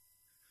church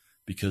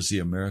because the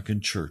American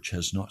church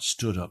has not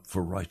stood up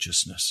for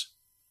righteousness.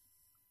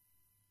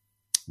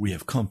 We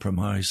have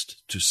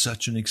compromised to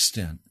such an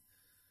extent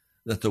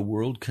that the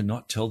world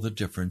cannot tell the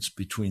difference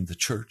between the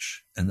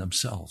church and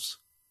themselves.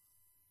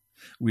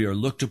 We are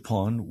looked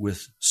upon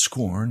with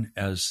scorn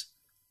as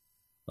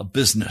a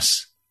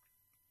business,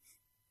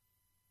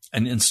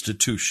 an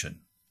institution,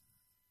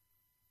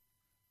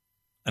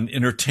 an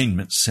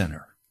entertainment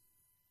center.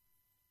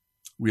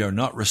 We are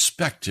not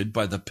respected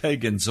by the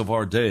pagans of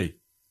our day.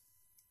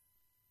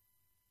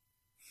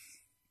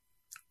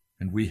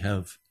 And we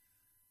have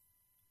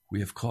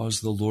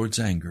caused the Lord's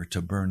anger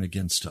to burn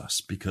against us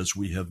because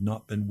we have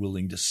not been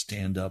willing to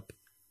stand up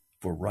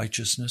for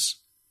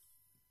righteousness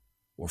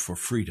or for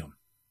freedom.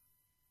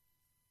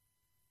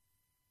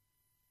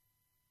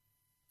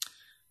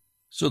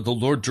 So the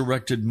Lord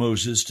directed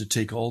Moses to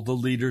take all the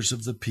leaders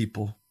of the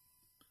people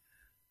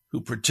who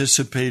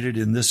participated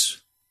in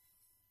this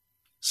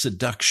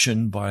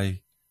seduction by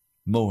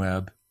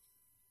Moab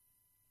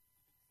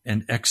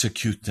and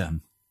execute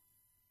them.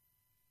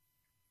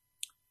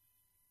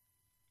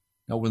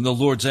 Now, when the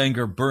Lord's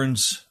anger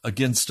burns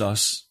against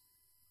us,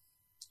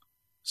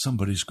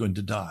 somebody's going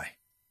to die.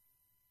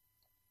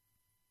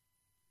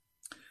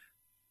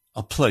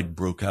 A plague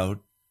broke out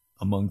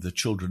among the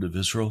children of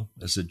Israel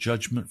as a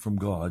judgment from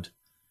God,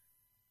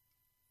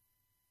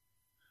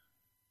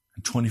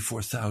 and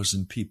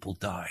 24,000 people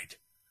died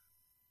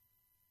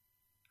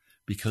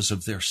because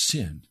of their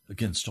sin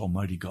against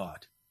Almighty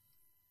God.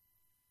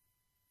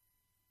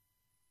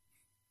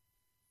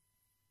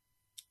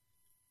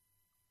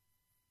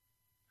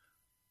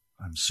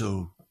 I'm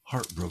so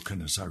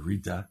heartbroken as I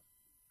read that.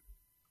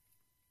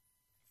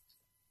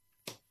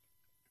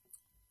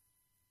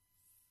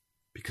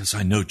 because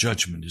I know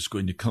judgment is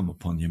going to come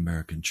upon the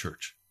American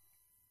church.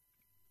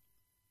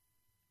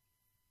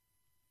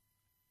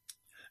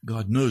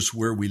 God knows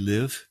where we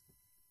live.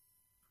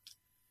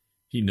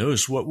 He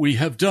knows what we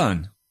have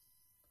done.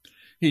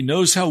 He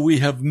knows how we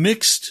have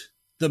mixed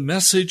the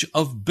message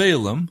of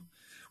Balaam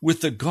with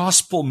the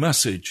gospel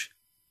message.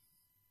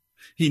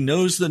 He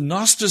knows the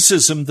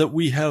Gnosticism that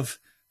we have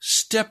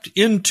stepped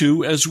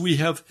into as we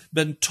have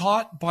been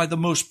taught by the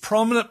most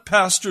prominent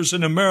pastors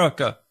in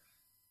America.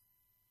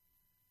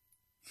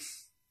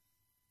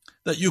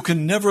 That you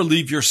can never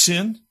leave your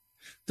sin,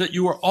 that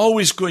you are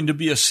always going to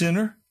be a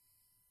sinner,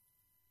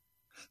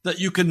 that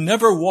you can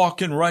never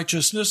walk in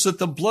righteousness, that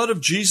the blood of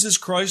Jesus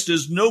Christ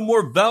is no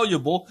more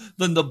valuable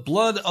than the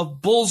blood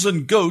of bulls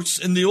and goats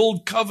in the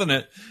old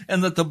covenant,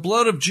 and that the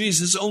blood of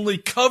Jesus only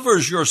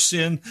covers your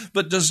sin,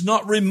 but does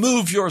not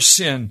remove your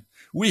sin.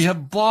 We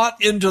have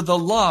bought into the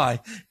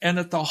lie, and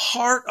at the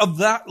heart of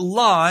that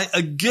lie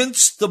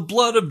against the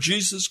blood of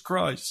Jesus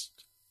Christ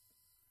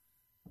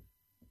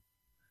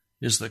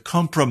is the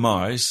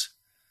compromise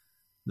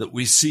that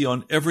we see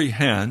on every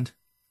hand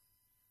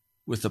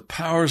with the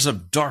powers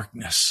of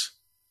darkness,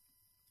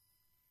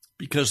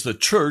 because the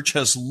church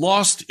has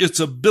lost its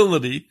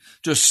ability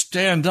to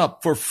stand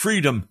up for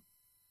freedom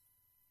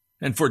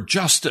and for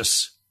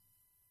justice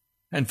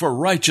and for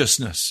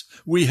righteousness.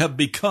 We have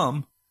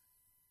become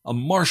a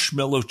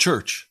marshmallow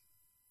church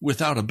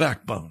without a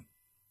backbone.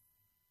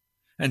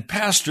 And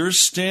pastors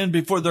stand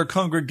before their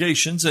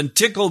congregations and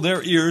tickle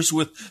their ears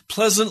with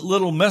pleasant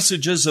little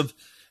messages of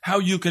how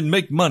you can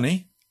make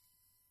money,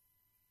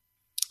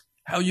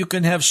 how you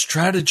can have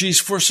strategies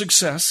for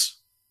success,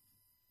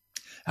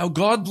 how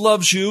God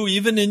loves you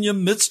even in the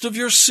midst of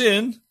your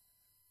sin,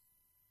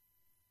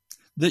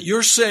 that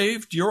you're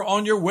saved, you're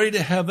on your way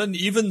to heaven,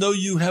 even though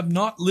you have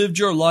not lived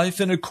your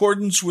life in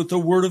accordance with the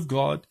Word of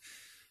God.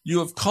 You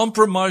have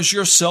compromised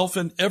yourself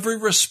in every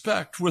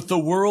respect with the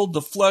world,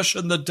 the flesh,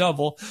 and the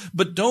devil.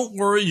 But don't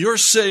worry, you're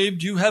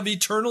saved. You have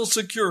eternal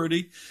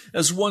security,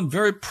 as one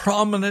very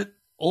prominent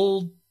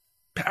old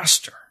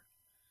pastor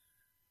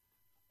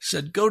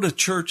said, go to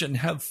church and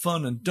have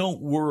fun and don't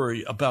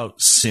worry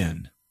about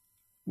sin.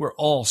 We're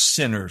all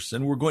sinners,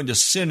 and we're going to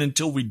sin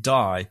until we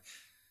die,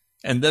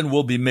 and then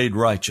we'll be made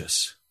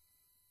righteous.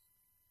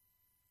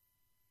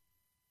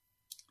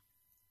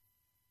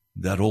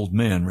 That old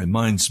man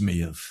reminds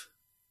me of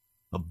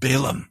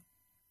Balaam.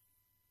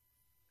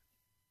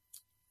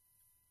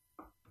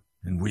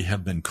 And we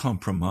have been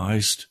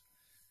compromised,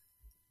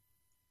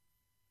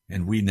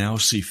 and we now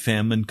see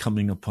famine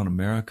coming upon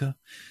America.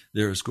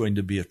 There is going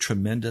to be a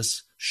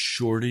tremendous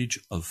shortage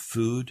of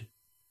food.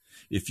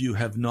 If you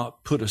have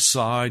not put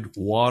aside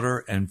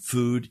water and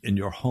food in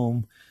your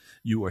home,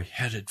 you are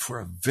headed for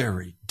a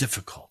very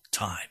difficult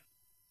time.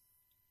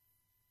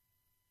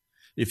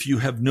 If you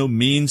have no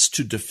means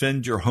to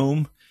defend your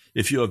home,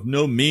 if you have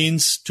no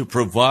means to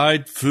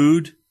provide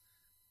food,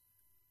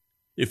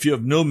 if you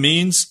have no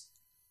means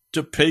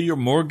to pay your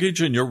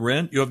mortgage and your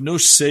rent, you have no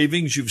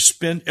savings, you've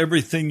spent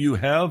everything you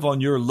have on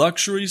your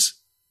luxuries,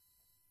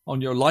 on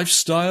your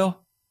lifestyle,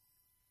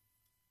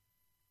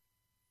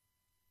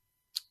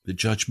 the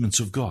judgments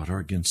of God are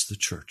against the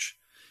church.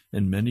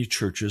 And many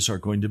churches are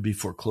going to be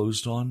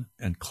foreclosed on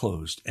and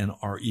closed, and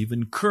are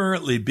even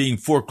currently being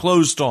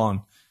foreclosed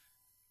on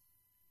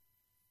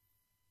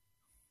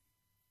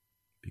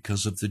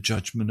because of the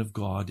judgment of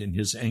God in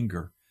his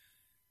anger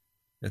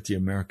at the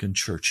American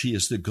church. He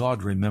is the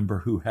God, remember,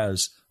 who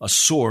has a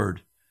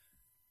sword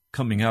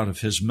coming out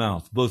of his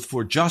mouth, both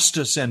for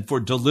justice and for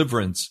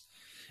deliverance.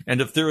 And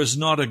if there is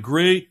not a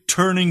great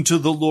turning to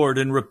the Lord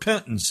and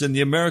repentance in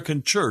the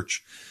American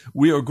church,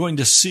 we are going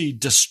to see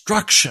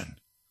destruction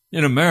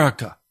in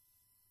America,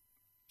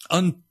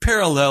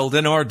 unparalleled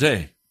in our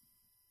day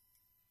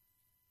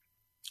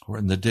or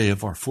in the day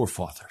of our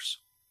forefathers.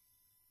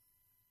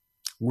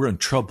 We're in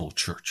trouble,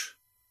 church.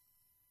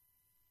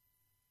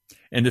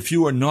 And if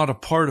you are not a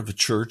part of a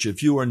church,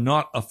 if you are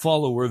not a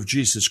follower of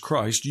Jesus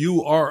Christ,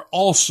 you are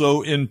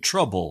also in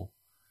trouble.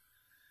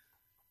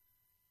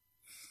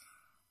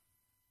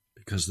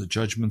 Because the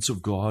judgments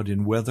of God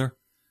in weather,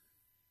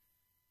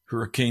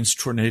 hurricanes,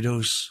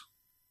 tornadoes,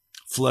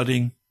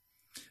 flooding,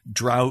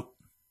 drought,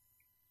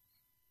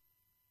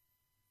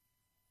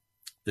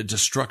 the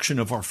destruction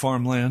of our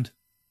farmland,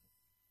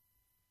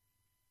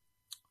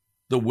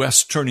 the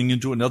West turning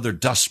into another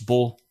dust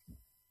bowl,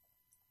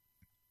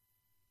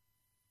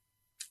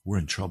 we're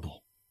in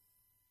trouble.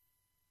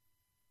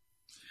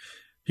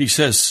 He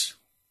says,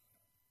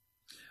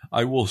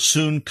 I will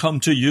soon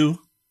come to you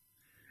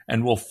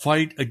and will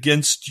fight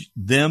against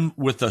them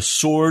with the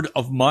sword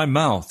of my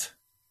mouth.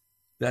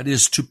 That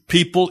is, to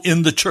people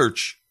in the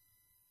church.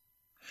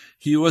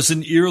 He who has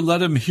an ear,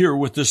 let him hear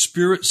what the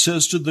Spirit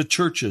says to the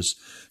churches.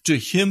 To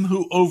him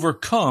who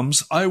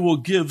overcomes, I will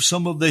give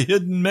some of the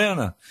hidden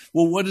manna.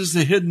 Well, what is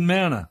the hidden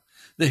manna?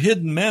 The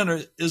hidden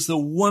manna is the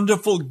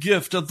wonderful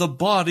gift of the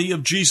body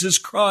of Jesus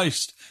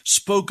Christ,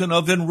 spoken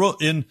of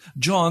in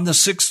John, the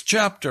 6th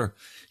chapter.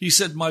 He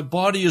said, my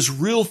body is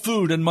real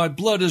food and my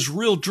blood is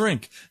real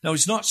drink. Now,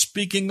 he's not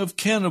speaking of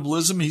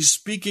cannibalism. He's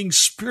speaking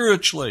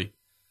spiritually.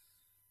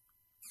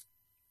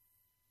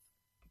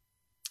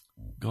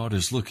 God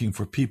is looking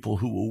for people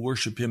who will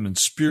worship him in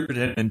spirit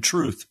and in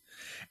truth.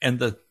 And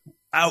the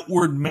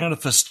outward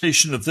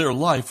manifestation of their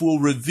life will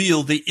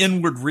reveal the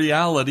inward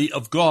reality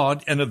of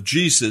God and of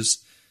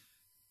Jesus.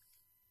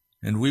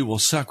 And we will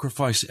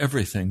sacrifice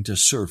everything to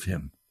serve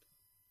him.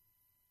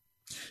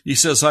 He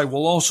says, I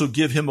will also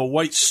give him a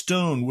white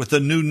stone with a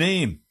new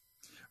name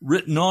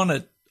written on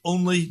it,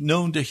 only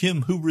known to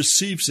him who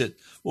receives it.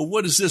 Well,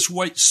 what is this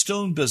white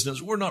stone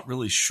business? We're not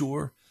really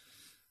sure.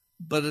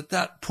 But at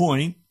that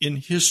point in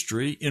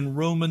history, in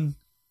Roman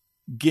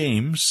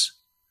games,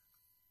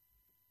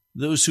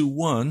 those who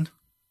won,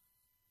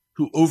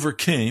 who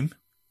overcame,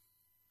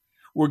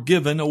 were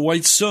given a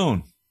white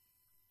stone.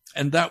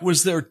 And that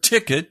was their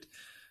ticket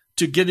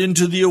to get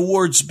into the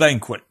awards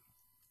banquet.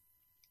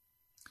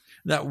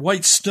 That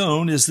white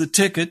stone is the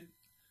ticket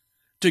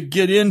to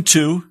get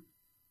into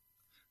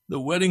the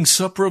wedding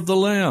supper of the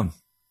Lamb.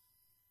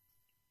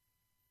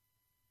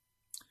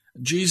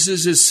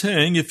 Jesus is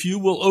saying, if you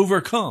will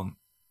overcome,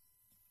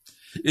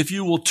 if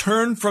you will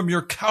turn from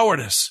your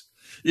cowardice,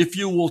 if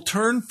you will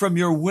turn from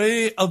your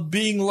way of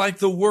being like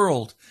the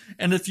world,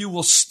 and if you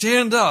will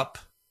stand up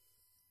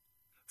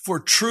for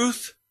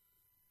truth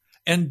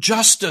and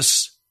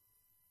justice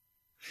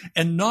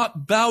and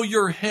not bow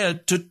your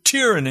head to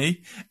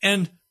tyranny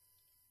and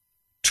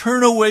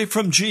turn away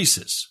from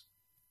Jesus,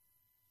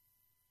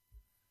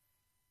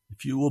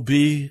 if you will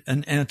be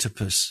an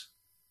Antipas,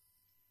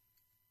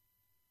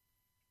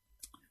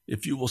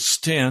 if you will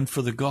stand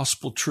for the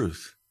gospel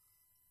truth,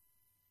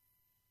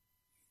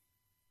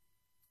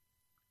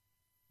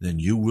 then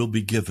you will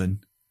be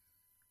given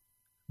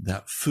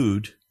that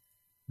food,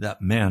 that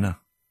manna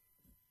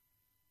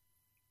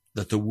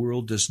that the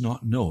world does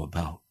not know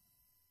about.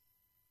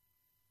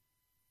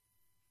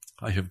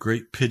 I have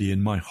great pity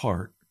in my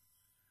heart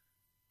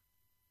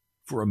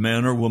for a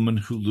man or woman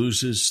who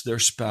loses their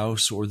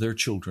spouse or their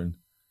children,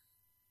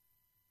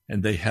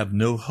 and they have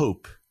no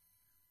hope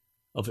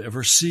of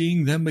ever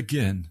seeing them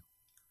again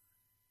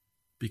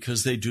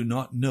because they do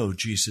not know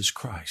Jesus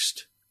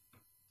Christ.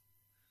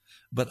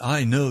 But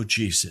I know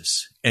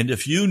Jesus, and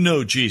if you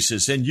know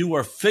Jesus and you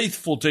are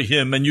faithful to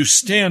him and you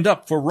stand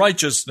up for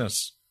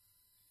righteousness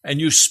and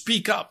you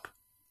speak up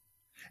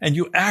and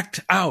you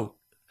act out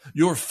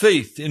your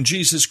faith in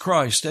Jesus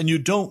Christ and you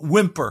don't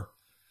whimper,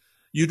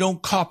 you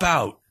don't cop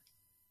out,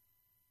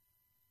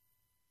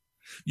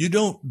 you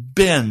don't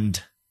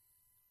bend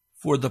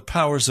for the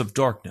powers of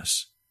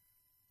darkness,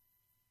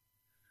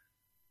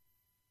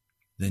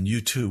 then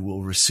you too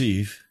will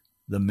receive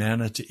the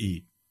manna to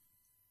eat.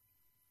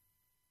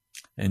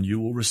 And you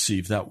will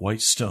receive that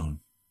white stone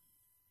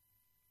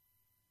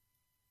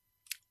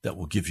that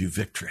will give you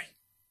victory,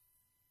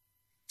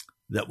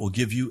 that will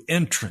give you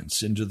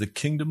entrance into the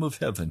kingdom of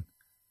heaven,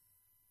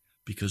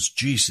 because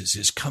Jesus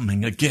is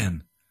coming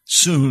again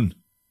soon.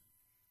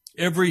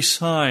 Every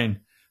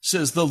sign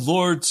says the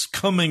Lord's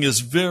coming is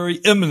very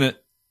imminent.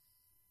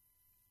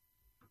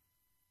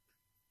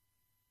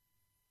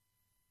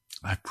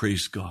 I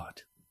praise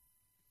God.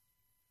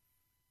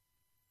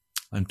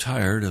 I'm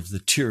tired of the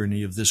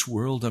tyranny of this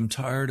world. I'm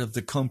tired of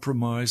the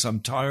compromise.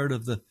 I'm tired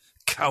of the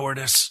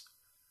cowardice.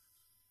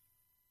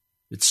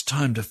 It's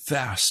time to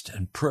fast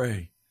and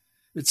pray.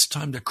 It's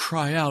time to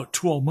cry out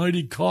to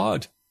Almighty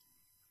God.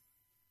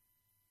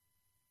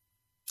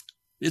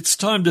 It's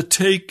time to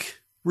take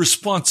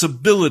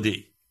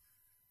responsibility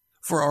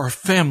for our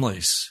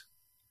families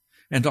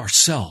and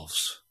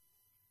ourselves,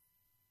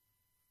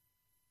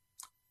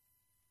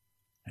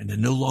 and to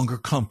no longer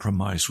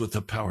compromise with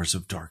the powers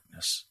of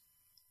darkness.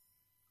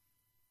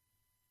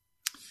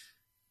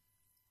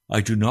 I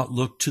do not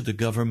look to the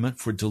government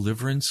for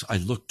deliverance. I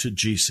look to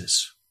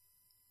Jesus.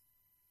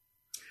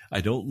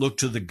 I don't look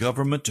to the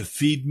government to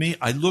feed me.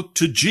 I look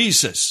to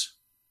Jesus.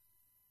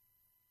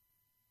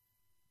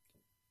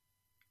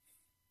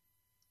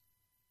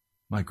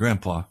 My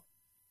grandpa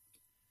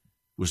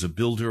was a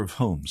builder of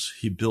homes.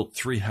 He built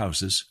 3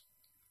 houses.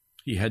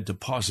 He had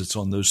deposits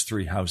on those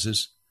 3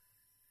 houses.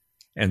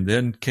 And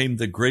then came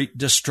the great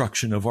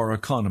destruction of our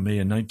economy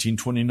in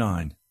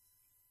 1929.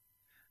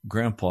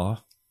 Grandpa,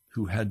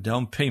 who had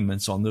down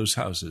payments on those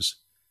houses,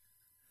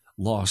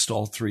 lost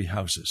all 3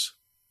 houses.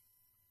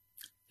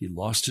 He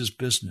lost his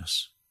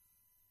business.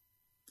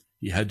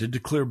 He had to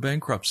declare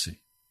bankruptcy.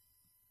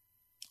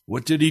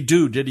 What did he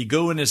do? Did he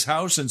go in his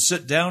house and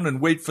sit down and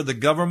wait for the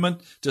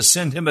government to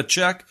send him a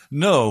check?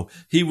 No,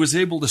 he was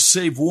able to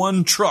save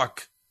 1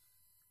 truck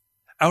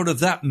out of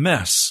that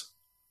mess.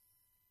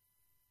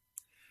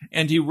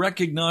 And he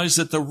recognized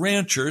that the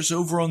ranchers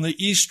over on the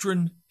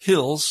eastern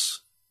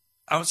hills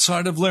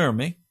outside of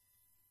Laramie,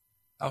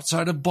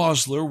 outside of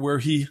Bosler, where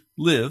he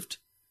lived,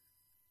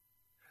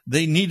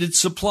 they needed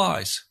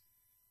supplies.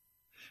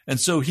 And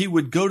so he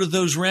would go to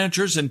those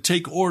ranchers and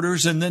take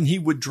orders, and then he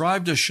would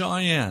drive to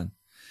Cheyenne.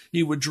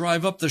 He would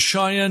drive up the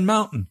Cheyenne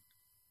Mountain.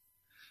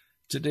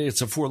 Today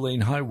it's a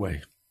 4-lane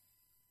highway.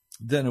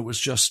 Then it was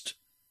just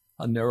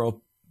a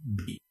narrow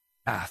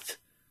path,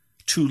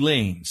 2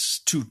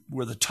 lanes,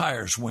 where the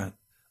tires went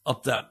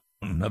up that,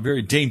 a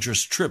very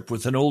dangerous trip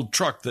with an old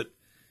truck that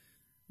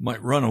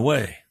might run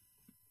away.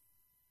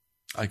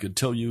 I could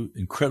tell you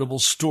incredible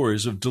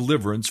stories of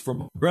deliverance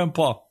from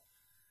Grandpa.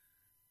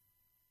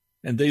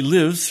 And they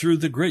lived through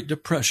the Great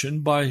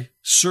Depression by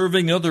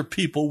serving other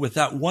people with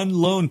that one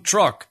lone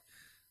truck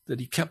that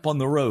he kept on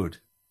the road.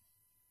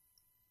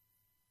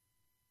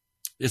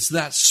 It's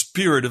that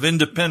spirit of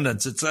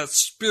independence. It's that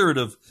spirit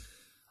of,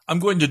 I'm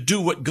going to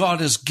do what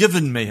God has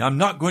given me. I'm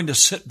not going to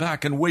sit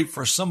back and wait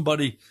for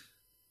somebody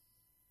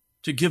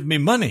to give me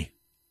money.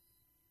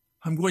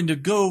 I'm going to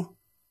go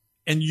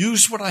and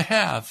use what I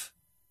have.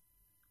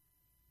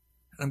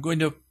 I'm going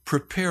to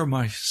prepare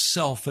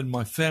myself and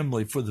my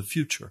family for the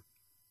future.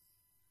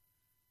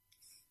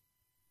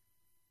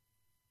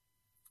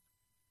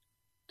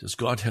 Does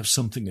God have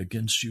something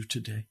against you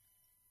today?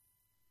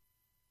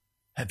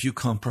 Have you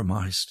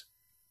compromised?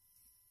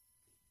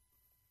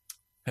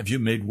 Have you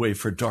made way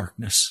for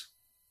darkness?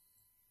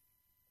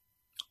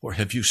 Or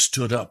have you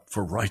stood up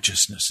for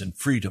righteousness and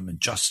freedom and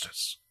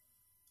justice?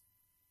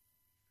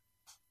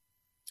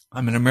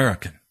 I'm an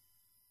American,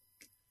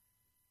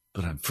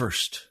 but I'm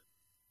first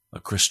a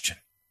Christian.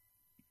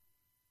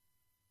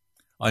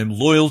 I'm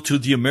loyal to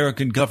the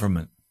American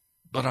government,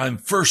 but I'm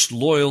first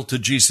loyal to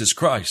Jesus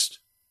Christ.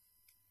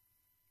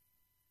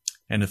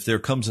 And if there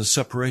comes a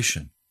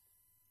separation,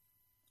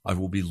 I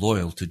will be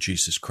loyal to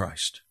Jesus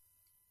Christ.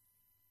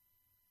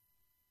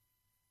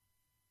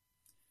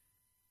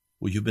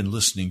 Well, you've been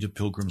listening to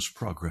Pilgrim's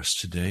Progress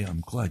today.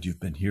 I'm glad you've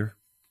been here.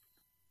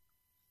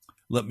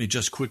 Let me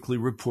just quickly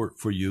report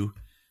for you.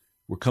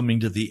 We're coming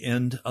to the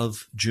end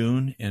of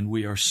June, and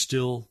we are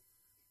still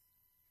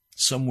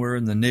somewhere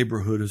in the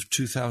neighborhood of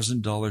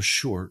 $2,000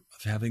 short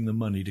of having the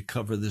money to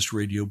cover this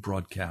radio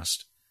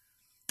broadcast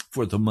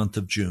for the month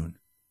of June.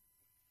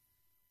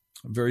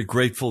 I'm very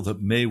grateful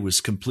that May was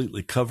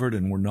completely covered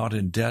and we're not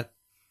in debt.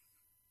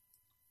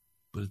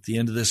 But at the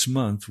end of this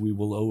month, we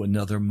will owe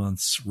another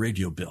month's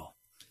radio bill.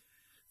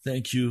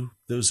 Thank you,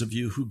 those of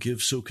you who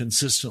give so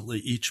consistently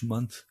each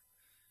month,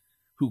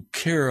 who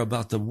care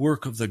about the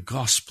work of the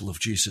gospel of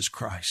Jesus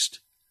Christ.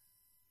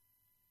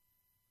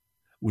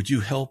 Would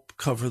you help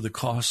cover the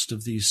cost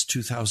of these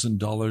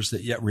 $2,000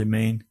 that yet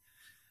remain?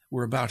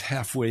 We're about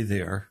halfway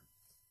there.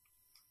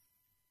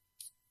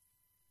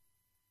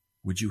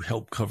 Would you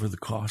help cover the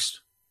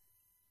cost?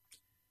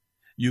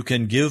 You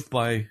can give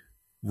by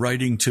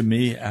writing to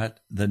me at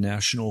the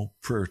National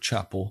Prayer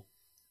Chapel,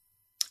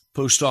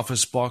 Post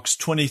Office Box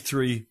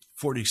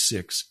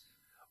 2346,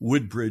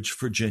 Woodbridge,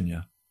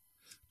 Virginia,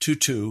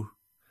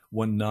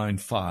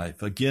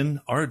 22195. Again,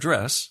 our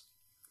address,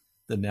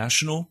 the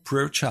National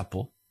Prayer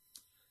Chapel,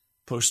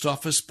 Post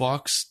Office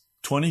Box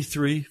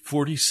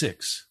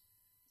 2346,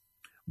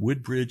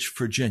 Woodbridge,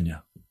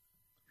 Virginia,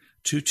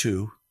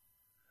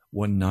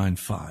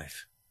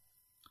 22195.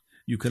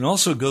 You can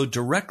also go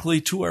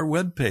directly to our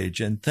webpage,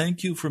 and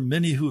thank you for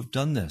many who have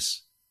done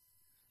this.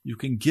 You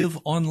can give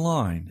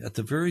online. At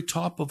the very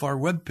top of our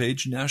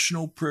webpage,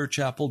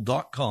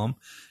 nationalprayerchapel.com,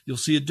 you'll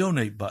see a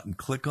donate button.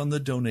 Click on the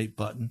donate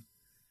button,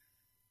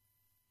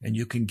 and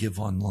you can give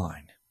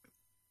online.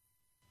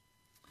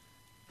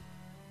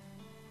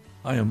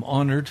 I am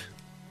honored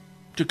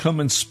to come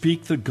and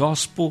speak the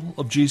gospel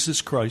of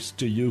Jesus Christ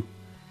to you.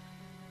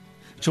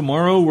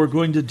 Tomorrow we're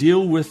going to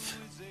deal with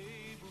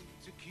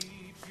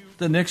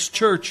the next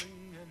church,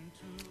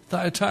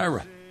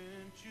 Thyatira.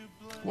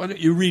 Why don't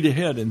you read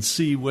ahead and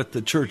see what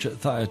the church at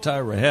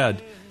Thyatira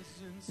had,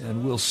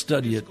 and we'll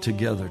study it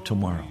together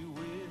tomorrow.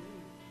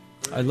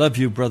 I love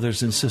you,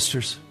 brothers and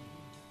sisters.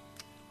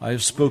 I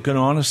have spoken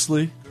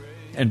honestly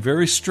and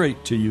very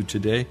straight to you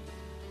today.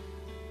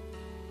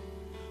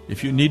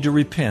 If you need to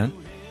repent,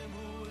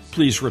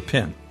 please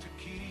repent.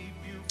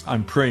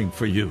 I'm praying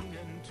for you,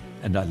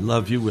 and I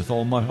love you with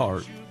all my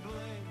heart.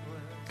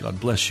 God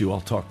bless you.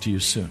 I'll talk to you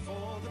soon.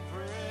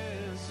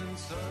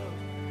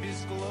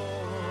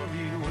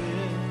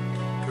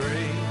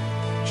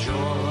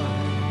 Joy.